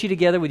 let's get you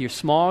together with your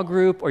small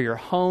group or your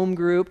home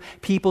group,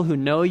 people who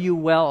know you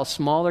well, a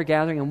smaller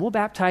gathering, and we'll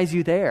baptize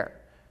you there.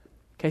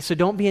 Okay, so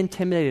don't be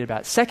intimidated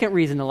about it. Second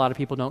reason a lot of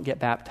people don't get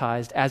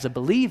baptized as a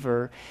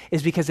believer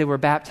is because they were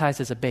baptized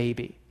as a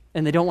baby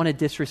and they don't want to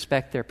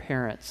disrespect their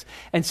parents.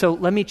 And so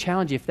let me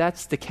challenge you, if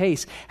that's the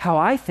case, how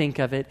I think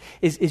of it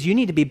is you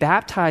need to be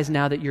baptized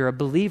now that you're a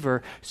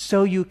believer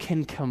so you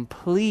can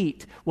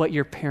complete what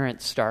your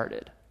parents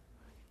started.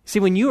 See,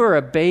 when you were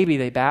a baby,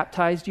 they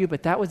baptized you,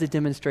 but that was a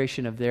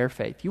demonstration of their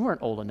faith. You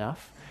weren't old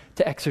enough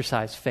to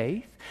exercise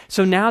faith.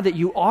 So now that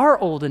you are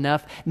old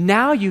enough,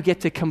 now you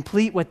get to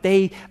complete what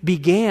they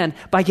began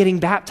by getting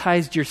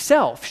baptized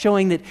yourself,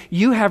 showing that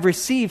you have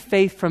received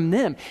faith from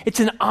them. It's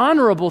an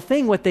honorable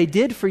thing what they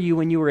did for you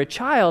when you were a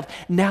child.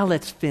 Now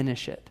let's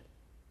finish it.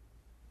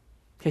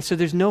 Okay, so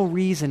there's no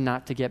reason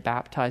not to get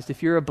baptized.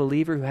 If you're a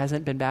believer who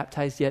hasn't been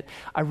baptized yet,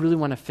 I really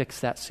want to fix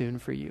that soon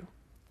for you.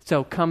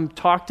 So come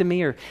talk to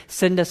me or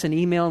send us an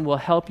email and we'll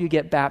help you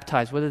get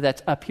baptized, whether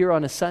that's up here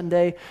on a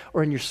Sunday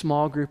or in your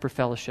small group or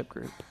fellowship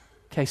group.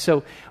 Okay,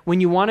 so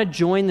when you want to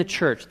join the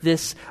church,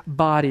 this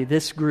body,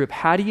 this group,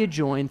 how do you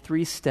join?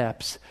 3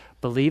 steps.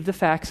 Believe the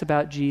facts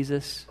about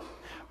Jesus.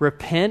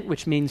 Repent,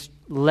 which means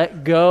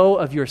let go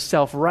of your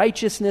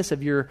self-righteousness,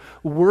 of your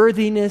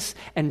worthiness,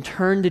 and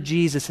turn to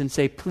Jesus and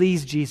say,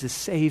 please, Jesus,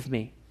 save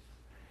me.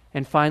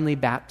 And finally,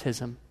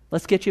 baptism.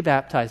 Let's get you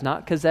baptized,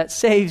 not because that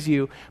saves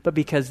you, but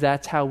because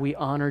that's how we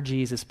honor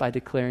Jesus by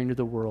declaring to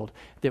the world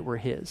that we're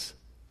his.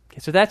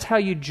 Okay, so that's how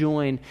you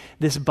join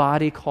this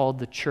body called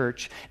the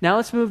church. Now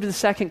let's move to the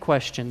second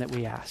question that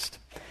we asked.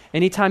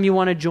 Anytime you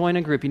want to join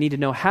a group, you need to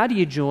know how do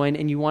you join,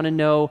 and you want to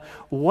know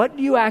what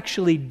do you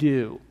actually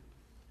do.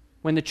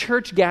 When the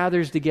church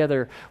gathers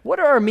together, what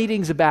are our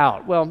meetings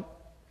about? Well,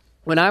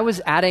 when I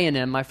was at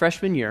A&M my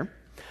freshman year,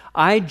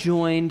 I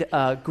joined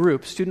a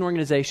group, student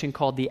organization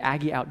called the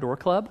Aggie Outdoor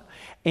Club.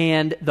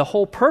 And the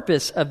whole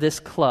purpose of this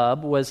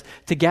club was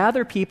to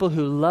gather people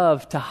who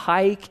love to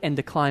hike and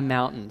to climb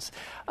mountains.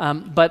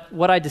 But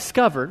what I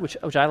discovered,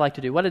 which I like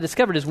to do, what I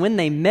discovered is when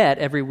they met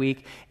every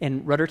week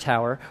in Rudder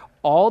Tower,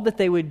 all that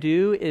they would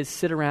do is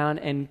sit around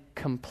and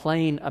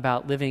complain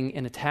about living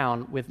in a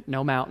town with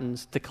no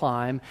mountains to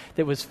climb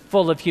that was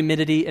full of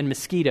humidity and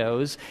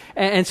mosquitoes.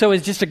 And so it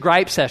was just a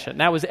gripe session.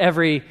 That was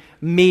every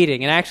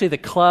meeting. And actually the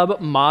club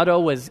motto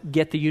was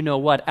get the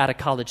you-know-what out of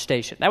College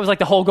Station. That was like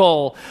the whole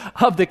goal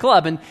of the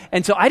club.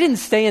 And so I didn't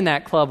stay in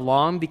that club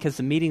long because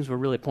the meetings were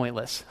really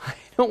pointless. I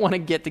don't want to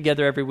get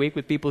together every week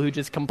with people who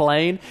just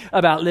complain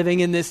about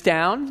living in this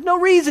town. There's no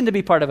reason to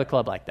be part of a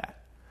club like that.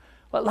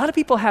 Well, a lot of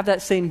people have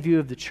that same view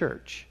of the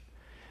church.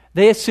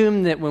 They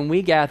assume that when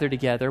we gather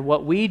together,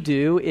 what we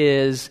do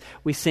is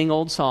we sing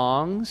old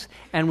songs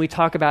and we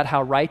talk about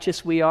how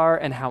righteous we are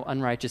and how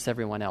unrighteous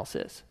everyone else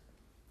is.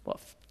 Well,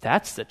 if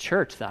that's the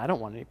church, then I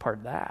don't want any part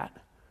of that.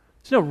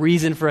 There's no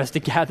reason for us to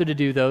gather to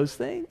do those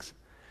things.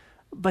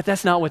 But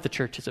that's not what the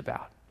church is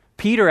about.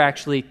 Peter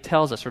actually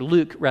tells us, or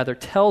Luke rather,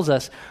 tells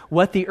us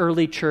what the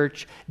early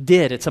church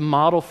did. It's a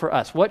model for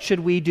us. What should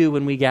we do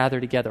when we gather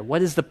together?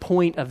 What is the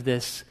point of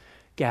this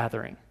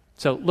gathering?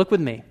 So look with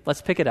me.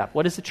 Let's pick it up.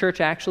 What does the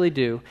church actually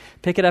do?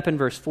 Pick it up in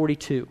verse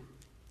 42.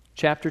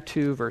 Chapter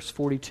 2, verse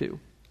 42.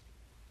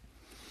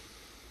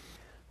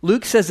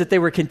 Luke says that they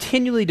were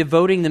continually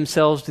devoting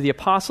themselves to the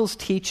apostles'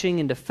 teaching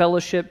and to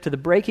fellowship, to the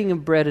breaking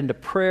of bread and to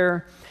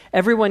prayer.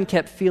 Everyone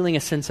kept feeling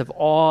a sense of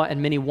awe,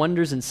 and many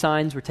wonders and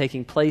signs were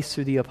taking place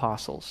through the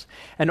apostles.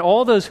 And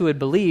all those who had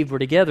believed were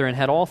together and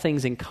had all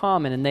things in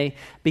common, and they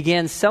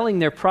began selling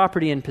their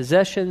property and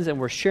possessions and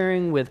were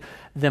sharing with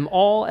them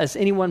all as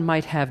anyone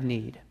might have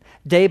need.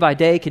 Day by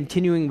day,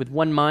 continuing with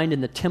one mind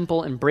in the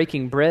temple and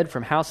breaking bread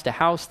from house to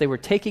house, they were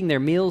taking their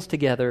meals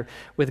together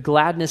with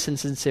gladness and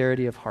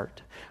sincerity of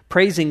heart,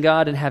 praising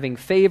God and having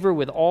favor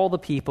with all the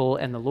people,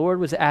 and the Lord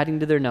was adding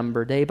to their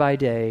number day by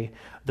day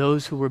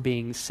those who were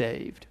being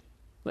saved.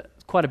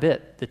 Quite a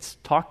bit that's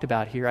talked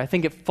about here. I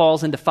think it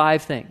falls into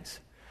 5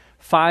 things.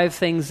 5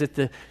 things that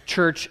the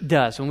church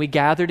does. When we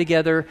gather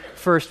together,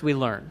 first we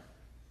learn.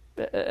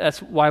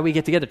 That's why we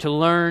get together, to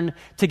learn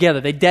together.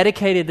 They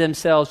dedicated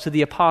themselves to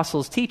the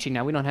apostles' teaching.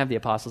 Now, we don't have the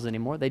apostles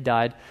anymore. They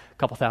died a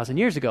couple thousand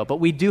years ago. But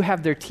we do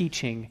have their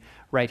teaching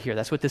right here.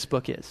 That's what this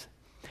book is.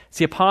 It's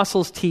the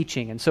apostles'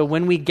 teaching. And so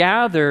when we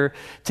gather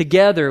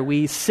together,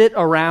 we sit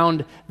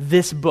around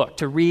this book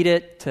to read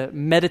it, to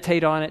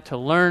meditate on it, to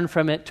learn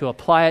from it, to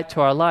apply it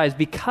to our lives,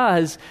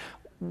 because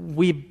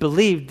we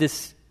believe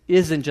this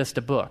isn't just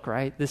a book,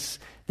 right? This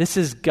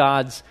is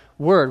God's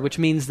word, which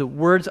means the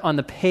words on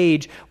the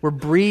page were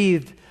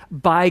breathed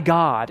by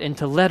God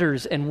into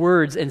letters and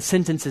words and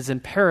sentences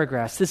and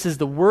paragraphs. This is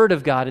the word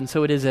of God, and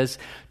so it is as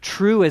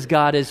true as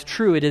God is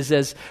true. It is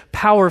as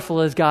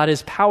powerful as God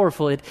is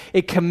powerful.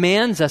 It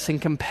commands us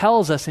and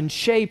compels us and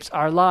shapes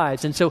our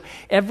lives. And so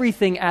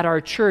everything at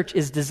our church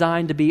is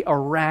designed to be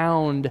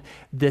around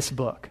this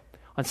book.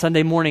 On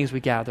Sunday mornings, we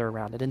gather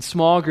around it. In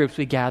small groups,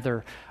 we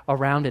gather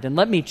around it. And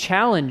let me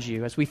challenge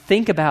you, as we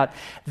think about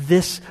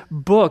this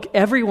book,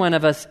 every one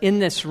of us in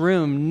this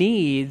room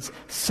needs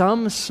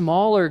some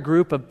smaller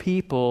group of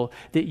people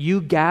that you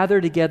gather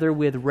together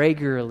with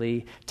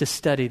regularly to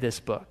study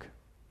this book,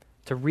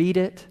 to read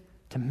it,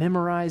 to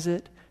memorize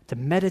it, to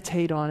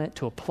meditate on it,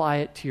 to apply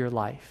it to your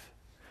life.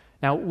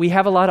 Now, we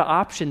have a lot of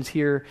options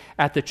here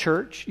at the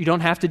church. You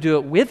don't have to do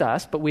it with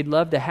us, but we'd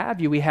love to have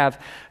you. We have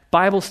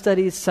Bible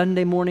studies,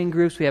 Sunday morning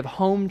groups, we have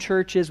home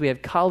churches, we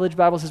have college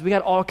Bible studies. We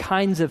got all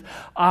kinds of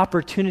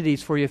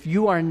opportunities for you. If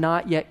you are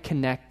not yet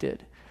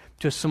connected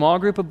to a small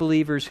group of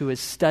believers who is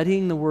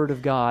studying the Word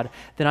of God,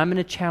 then I'm going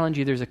to challenge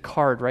you. There's a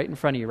card right in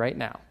front of you right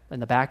now, in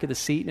the back of the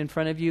seat in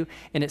front of you,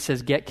 and it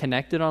says Get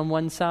Connected on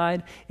one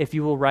side. If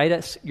you will write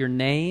us your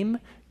name,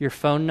 your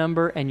phone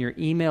number, and your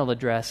email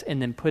address, and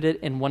then put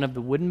it in one of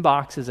the wooden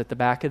boxes at the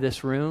back of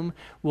this room,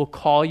 we'll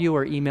call you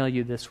or email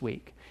you this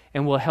week.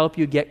 And we'll help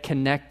you get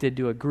connected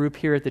to a group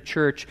here at the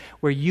church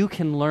where you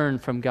can learn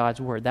from God's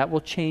Word. That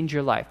will change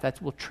your life.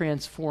 That will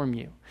transform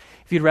you.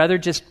 If you'd rather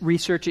just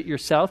research it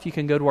yourself, you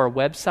can go to our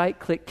website,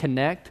 click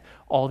Connect.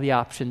 All the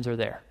options are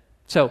there.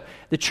 So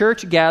the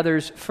church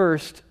gathers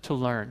first to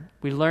learn.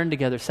 We learn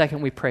together.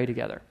 Second, we pray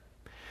together.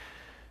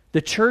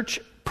 The church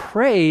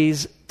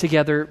prays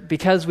together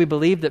because we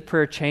believe that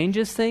prayer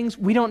changes things.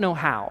 We don't know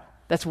how.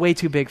 That's way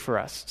too big for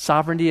us.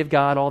 Sovereignty of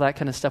God, all that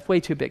kind of stuff, way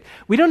too big.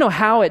 We don't know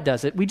how it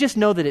does it. We just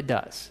know that it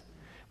does.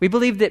 We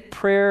believe that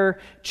prayer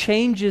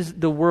changes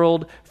the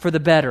world for the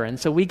better. And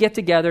so we get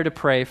together to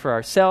pray for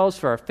ourselves,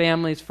 for our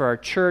families, for our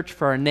church,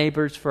 for our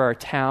neighbors, for our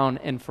town,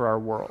 and for our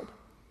world.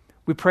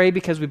 We pray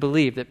because we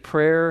believe that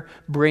prayer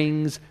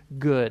brings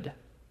good.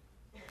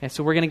 And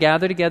so we're going to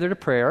gather together to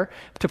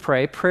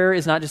pray. Prayer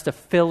is not just a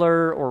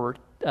filler or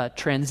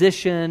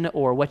transition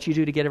or what you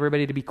do to get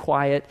everybody to be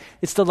quiet.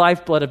 It's the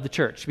lifeblood of the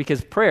church,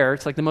 because prayer,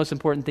 it's like the most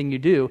important thing you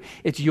do.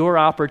 It's your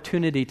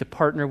opportunity to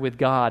partner with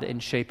God in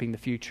shaping the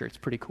future. It's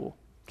pretty cool.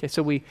 Okay,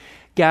 so we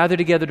gather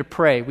together to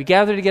pray. We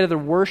gather together to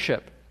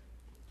worship.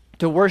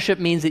 To worship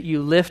means that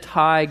you lift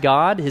high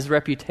God, his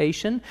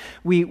reputation.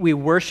 We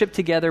worship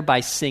together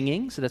by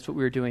singing, so that's what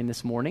we were doing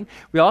this morning.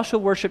 We also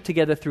worship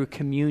together through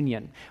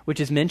communion,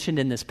 which is mentioned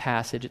in this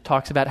passage. It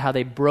talks about how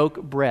they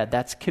broke bread.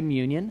 That's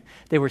communion.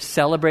 They were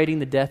celebrating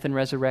the death and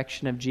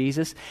resurrection of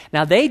Jesus.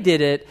 Now, they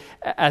did it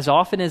as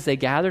often as they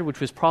gathered,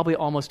 which was probably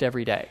almost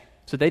every day.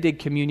 So they did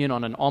communion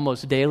on an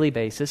almost daily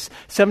basis.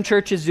 Some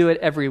churches do it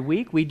every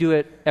week. We do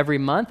it every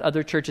month.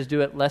 Other churches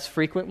do it less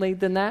frequently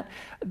than that.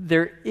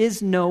 There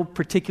is no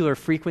particular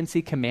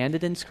frequency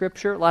commanded in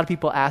Scripture. A lot of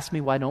people ask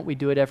me, why don't we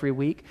do it every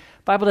week?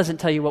 The Bible doesn't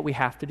tell you what we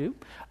have to do.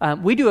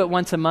 We do it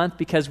once a month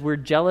because we're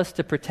jealous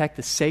to protect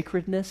the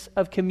sacredness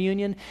of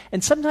communion.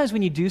 And sometimes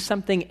when you do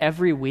something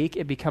every week,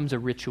 it becomes a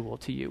ritual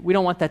to you. We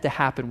don't want that to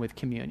happen with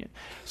communion.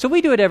 So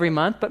we do it every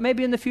month, but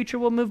maybe in the future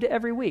we'll move to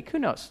every week. Who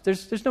knows?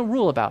 There's no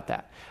rule about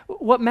that.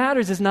 What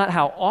matters is not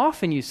how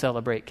often you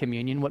celebrate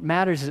communion. What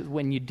matters is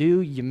when you do,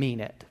 you mean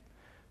it.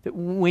 That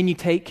when you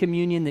take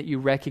communion, that you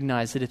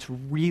recognize that it's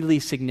really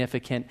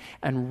significant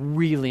and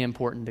really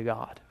important to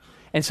God.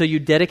 And so you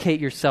dedicate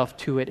yourself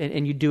to it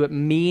and you do it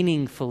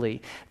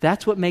meaningfully.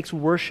 That's what makes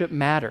worship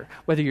matter.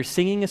 Whether you're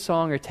singing a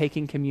song or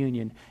taking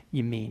communion,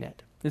 you mean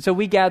it. And so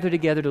we gather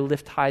together to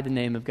lift high the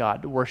name of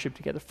God, to worship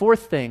together.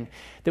 Fourth thing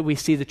that we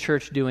see the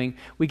church doing,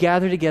 we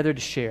gather together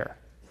to share.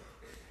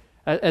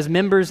 As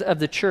members of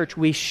the church,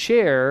 we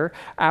share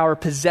our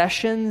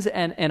possessions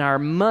and our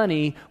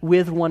money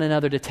with one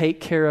another to take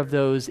care of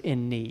those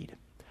in need.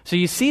 So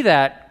you see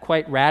that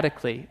quite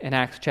radically in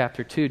Acts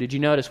chapter 2. Did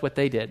you notice what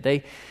they did?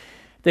 They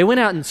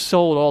went out and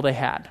sold all they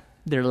had.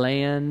 Their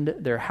land,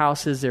 their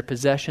houses, their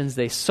possessions.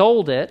 They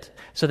sold it,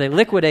 so they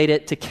liquidate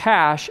it to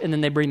cash, and then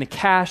they bring the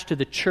cash to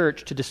the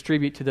church to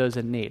distribute to those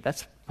in need.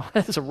 That's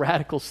a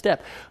radical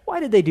step.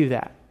 Why did they do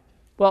that?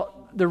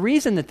 Well, the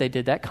reason that they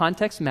did that,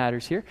 context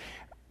matters here.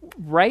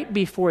 Right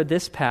before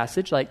this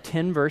passage, like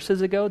 10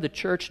 verses ago, the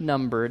church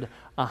numbered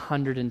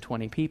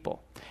 120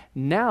 people.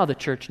 Now the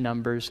church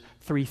numbers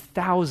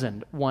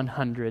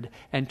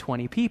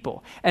 3,120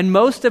 people. And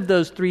most of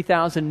those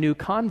 3,000 new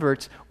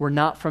converts were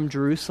not from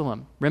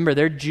Jerusalem. Remember,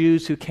 they're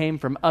Jews who came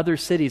from other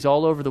cities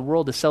all over the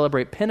world to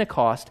celebrate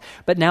Pentecost,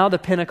 but now the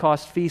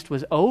Pentecost feast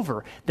was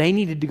over. They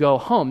needed to go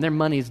home. Their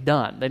money's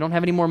done. They don't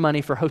have any more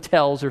money for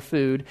hotels or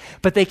food,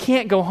 but they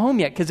can't go home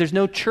yet because there's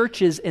no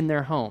churches in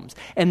their homes.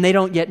 And they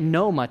don't yet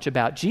know much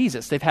about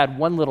Jesus. They've had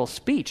one little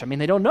speech.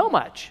 They don't know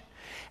much.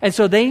 And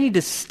so they need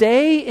to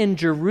stay in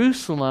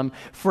Jerusalem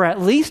for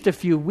at least a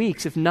few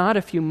weeks, if not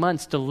a few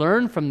months, to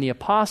learn from the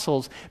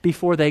apostles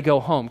before they go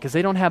home, because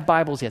they don't have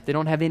Bibles yet. They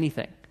don't have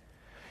anything.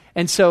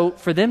 And so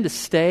for them to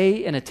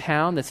stay in a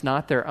town that's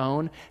not their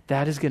own,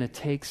 that is going to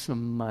take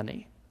some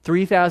money.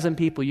 3,000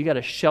 people, you got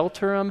to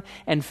shelter them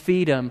and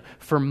feed them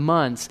for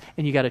months,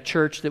 and you got a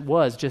church that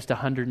was just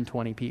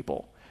 120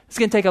 people. It's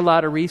going to take a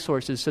lot of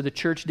resources, so the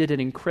church did an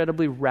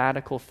incredibly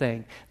radical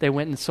thing. They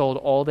went and sold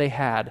all they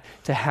had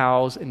to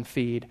house and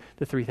feed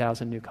the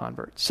 3,000 new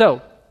converts.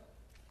 So,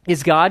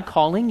 is God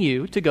calling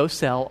you to go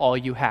sell all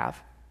you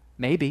have?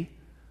 Maybe.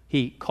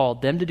 He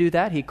called them to do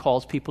that. He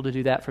calls people to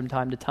do that from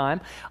time to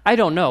time. I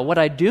don't know. What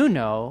I do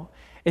know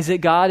is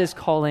that God is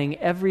calling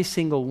every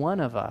single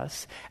one of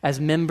us as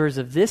members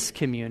of this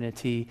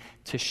community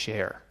to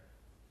share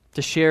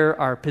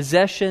our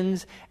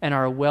possessions and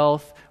our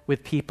wealth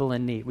with people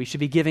in need. We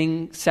should be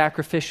giving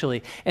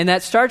sacrificially. And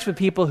that starts with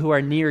people who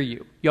are near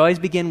you. You always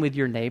begin with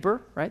your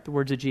neighbor, right? The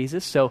words of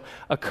Jesus. So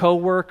a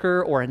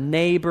coworker or a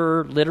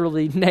neighbor,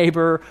 literally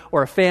neighbor,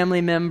 or a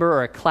family member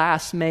or a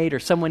classmate or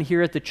someone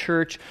here at the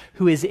church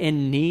who is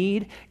in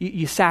need,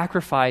 you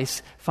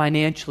sacrifice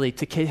financially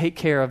to take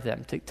care of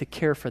them, to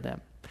care for them.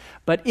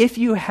 But if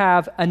you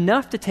have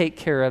enough to take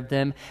care of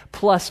them,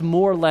 plus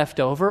more left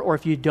over, or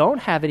if you don't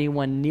have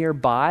anyone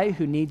nearby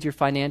who needs your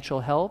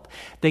financial help,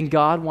 then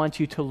God wants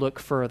you to look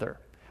further.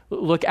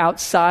 Look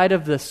outside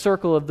of the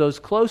circle of those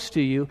close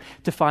to you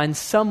to find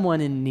someone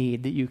in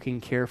need that you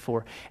can care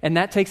for. And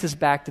that takes us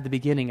back to the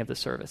beginning of the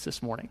service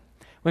this morning,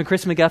 when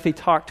Chris McGuffey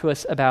talked to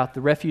us about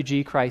the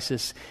refugee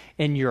crisis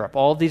in Europe.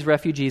 All of these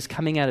refugees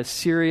coming out of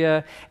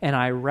Syria and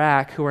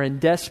Iraq who are in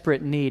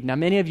desperate need. Now,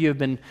 many of you have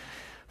been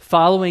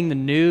following the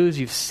news,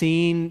 you've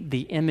seen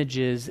the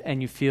images,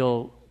 and you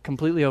feel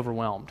completely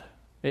overwhelmed.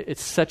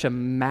 It's such a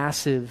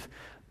massive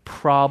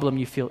problem.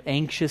 You feel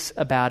anxious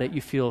about it. You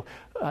feel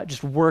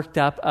just worked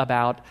up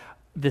about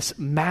this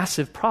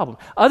massive problem.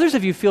 Others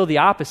of you feel the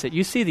opposite.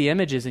 You see the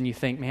images and you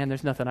think, man,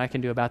 there's nothing I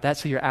can do about that,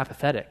 so you're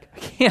apathetic. I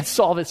can't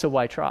solve it, so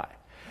why try?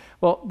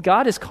 Well,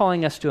 God is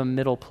calling us to a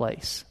middle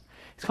place.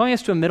 He's calling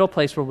us to a middle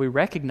place where we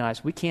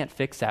recognize we can't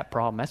fix that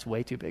problem. That's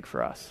way too big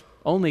for us.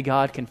 Only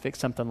God can fix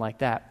something like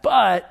that.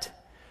 But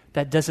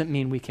that doesn't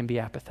mean we can be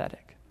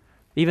apathetic.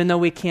 Even though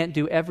we can't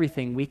do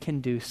everything, we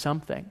can do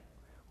something.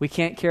 We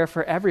can't care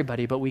for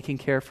everybody, but we can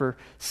care for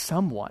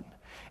someone.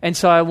 And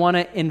so I want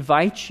to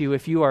invite you,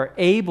 if you are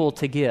able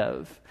to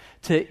give,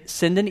 to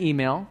send an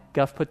email.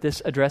 Guff put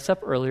this address up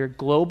earlier,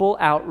 global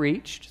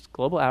outreach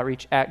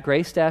at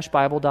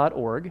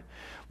grace-bible.org.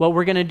 What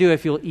we're going to do,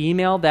 if you'll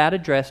email that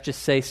address,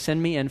 just say,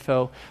 send me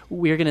info,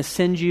 we're going to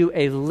send you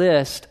a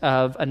list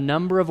of a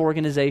number of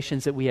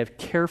organizations that we have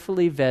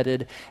carefully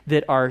vetted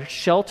that are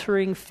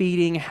sheltering,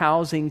 feeding,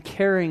 housing,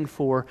 caring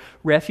for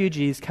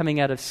refugees coming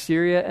out of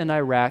Syria and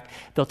Iraq.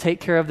 They'll take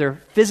care of their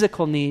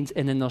physical needs,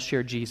 and then they'll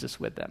share Jesus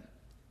with them.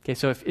 Okay,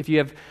 so if you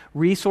have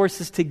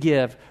resources to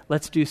give,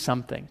 let's do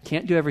something.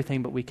 Can't do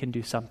everything, but we can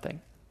do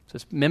something. So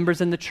as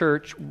members in the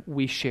church,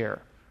 we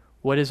share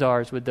what is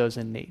ours with those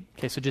in need.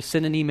 Okay, so just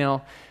send an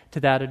email to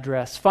that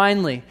address.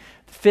 Finally,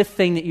 the fifth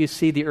thing that you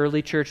see the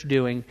early church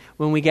doing,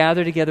 when we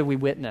gather together, we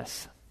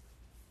witness.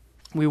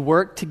 We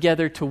work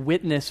together to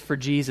witness for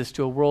Jesus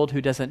to a world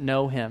who doesn't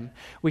know him.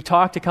 We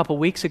talked a couple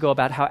weeks ago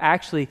about how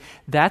actually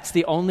that's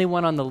the only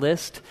one on the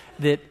list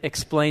that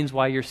explains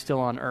why you're still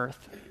on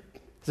earth.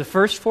 The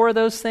first four of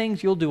those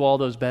things, you'll do all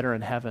those better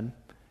in heaven.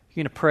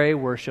 You're going to pray,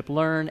 worship,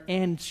 learn,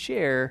 and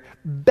share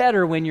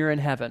better when you're in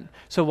heaven.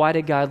 So why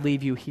did God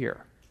leave you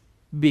here?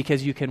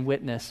 Because you can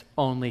witness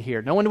only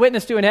here. No one to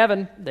witness to in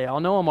heaven. They all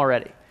know him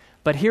already.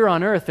 But here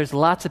on earth, there's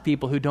lots of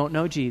people who don't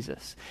know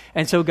Jesus.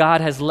 And so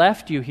God has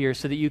left you here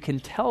so that you can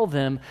tell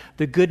them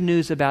the good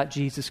news about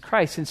Jesus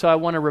Christ. And so I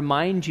want to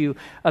remind you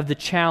of the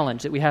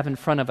challenge that we have in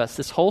front of us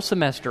this whole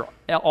semester,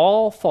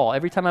 all fall.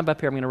 Every time I'm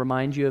up here, I'm going to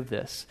remind you of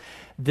this.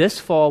 This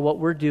fall, what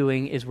we're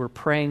doing is we're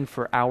praying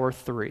for our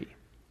three.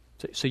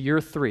 So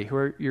you're three. Who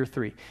are your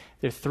three?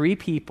 There are three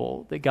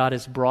people that God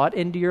has brought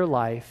into your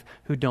life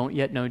who don't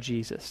yet know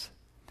Jesus.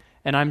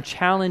 And I'm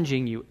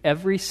challenging you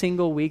every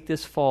single week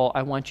this fall.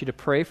 I want you to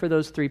pray for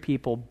those three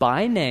people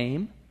by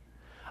name.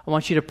 I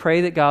want you to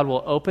pray that God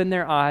will open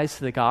their eyes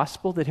to the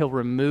gospel, that he'll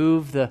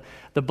remove the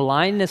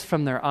blindness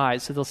from their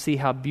eyes so they'll see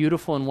how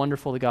beautiful and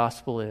wonderful the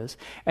gospel is.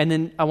 And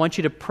then I want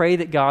you to pray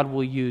that God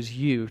will use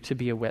you to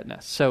be a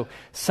witness. So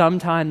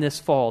sometime this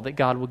fall that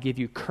God will give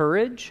you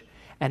courage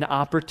and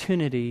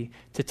opportunity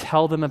to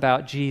tell them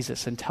about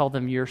Jesus and tell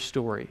them your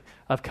story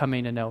of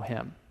coming to know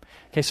him.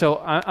 Okay, so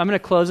I'm going to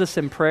close this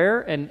in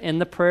prayer, and in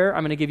the prayer,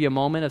 I'm going to give you a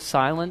moment of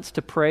silence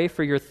to pray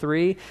for your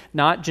three,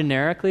 not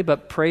generically,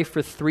 but pray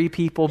for three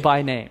people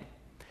by name,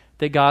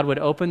 that God would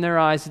open their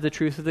eyes to the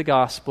truth of the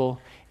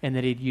gospel, and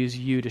that he'd use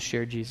you to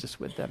share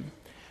Jesus with them.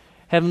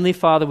 Heavenly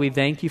Father, we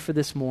thank you for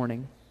this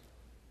morning.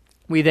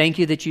 We thank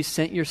you that you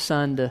sent your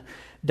Son to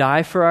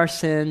die for our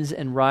sins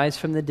and rise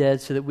from the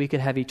dead so that we could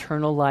have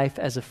eternal life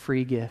as a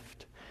free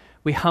gift.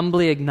 We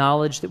humbly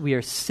acknowledge that we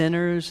are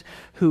sinners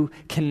who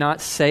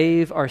cannot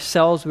save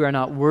ourselves. We are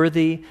not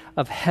worthy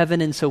of heaven,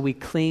 and so we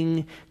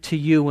cling to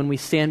you. When we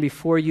stand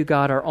before you,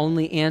 God, our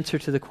only answer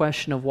to the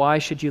question of why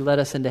should you let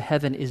us into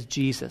heaven is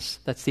Jesus.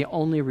 That's the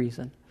only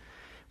reason.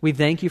 We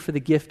thank you for the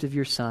gift of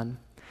your Son.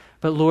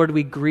 But Lord,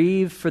 we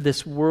grieve for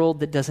this world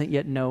that doesn't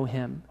yet know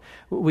him.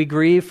 We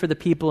grieve for the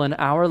people in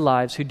our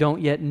lives who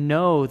don't yet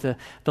know the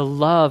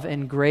love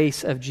and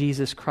grace of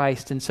Jesus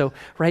Christ. And so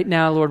right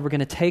now, Lord, we're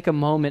going to take a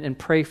moment and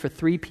pray for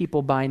three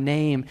people by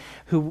name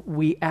who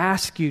we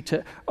ask you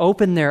to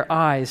open their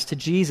eyes to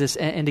Jesus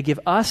and to give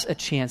us a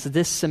chance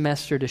this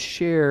semester to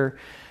share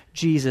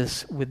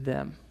Jesus with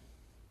them.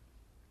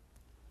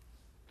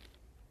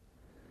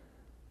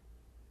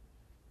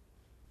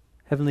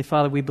 Heavenly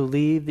Father, we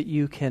believe that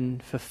you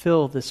can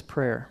fulfill this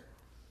prayer.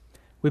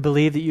 We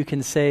believe that you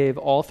can save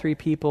all three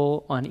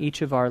people on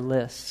each of our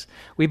lists.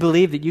 We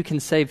believe that you can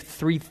save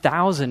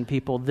 3,000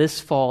 people this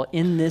fall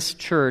in this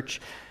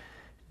church,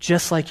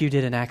 just like you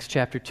did in Acts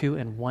chapter 2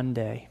 in one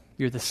day.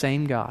 You're the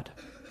same God.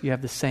 You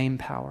have the same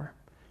power.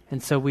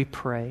 And so we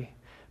pray,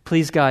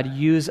 please God,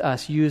 use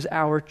us, use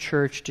our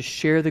church to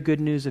share the good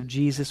news of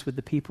Jesus with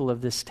the people of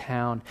this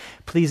town.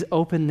 Please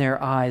open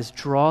their eyes,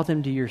 draw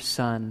them to your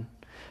Son.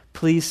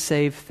 Please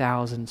save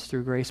thousands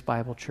through Grace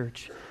Bible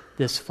Church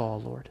this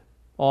fall, Lord.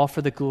 All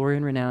for the glory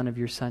and renown of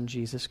your Son,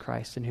 Jesus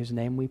Christ, in whose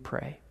name we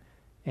pray.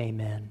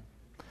 Amen.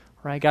 All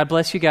right, God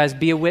bless you guys.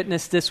 Be a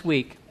witness this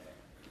week.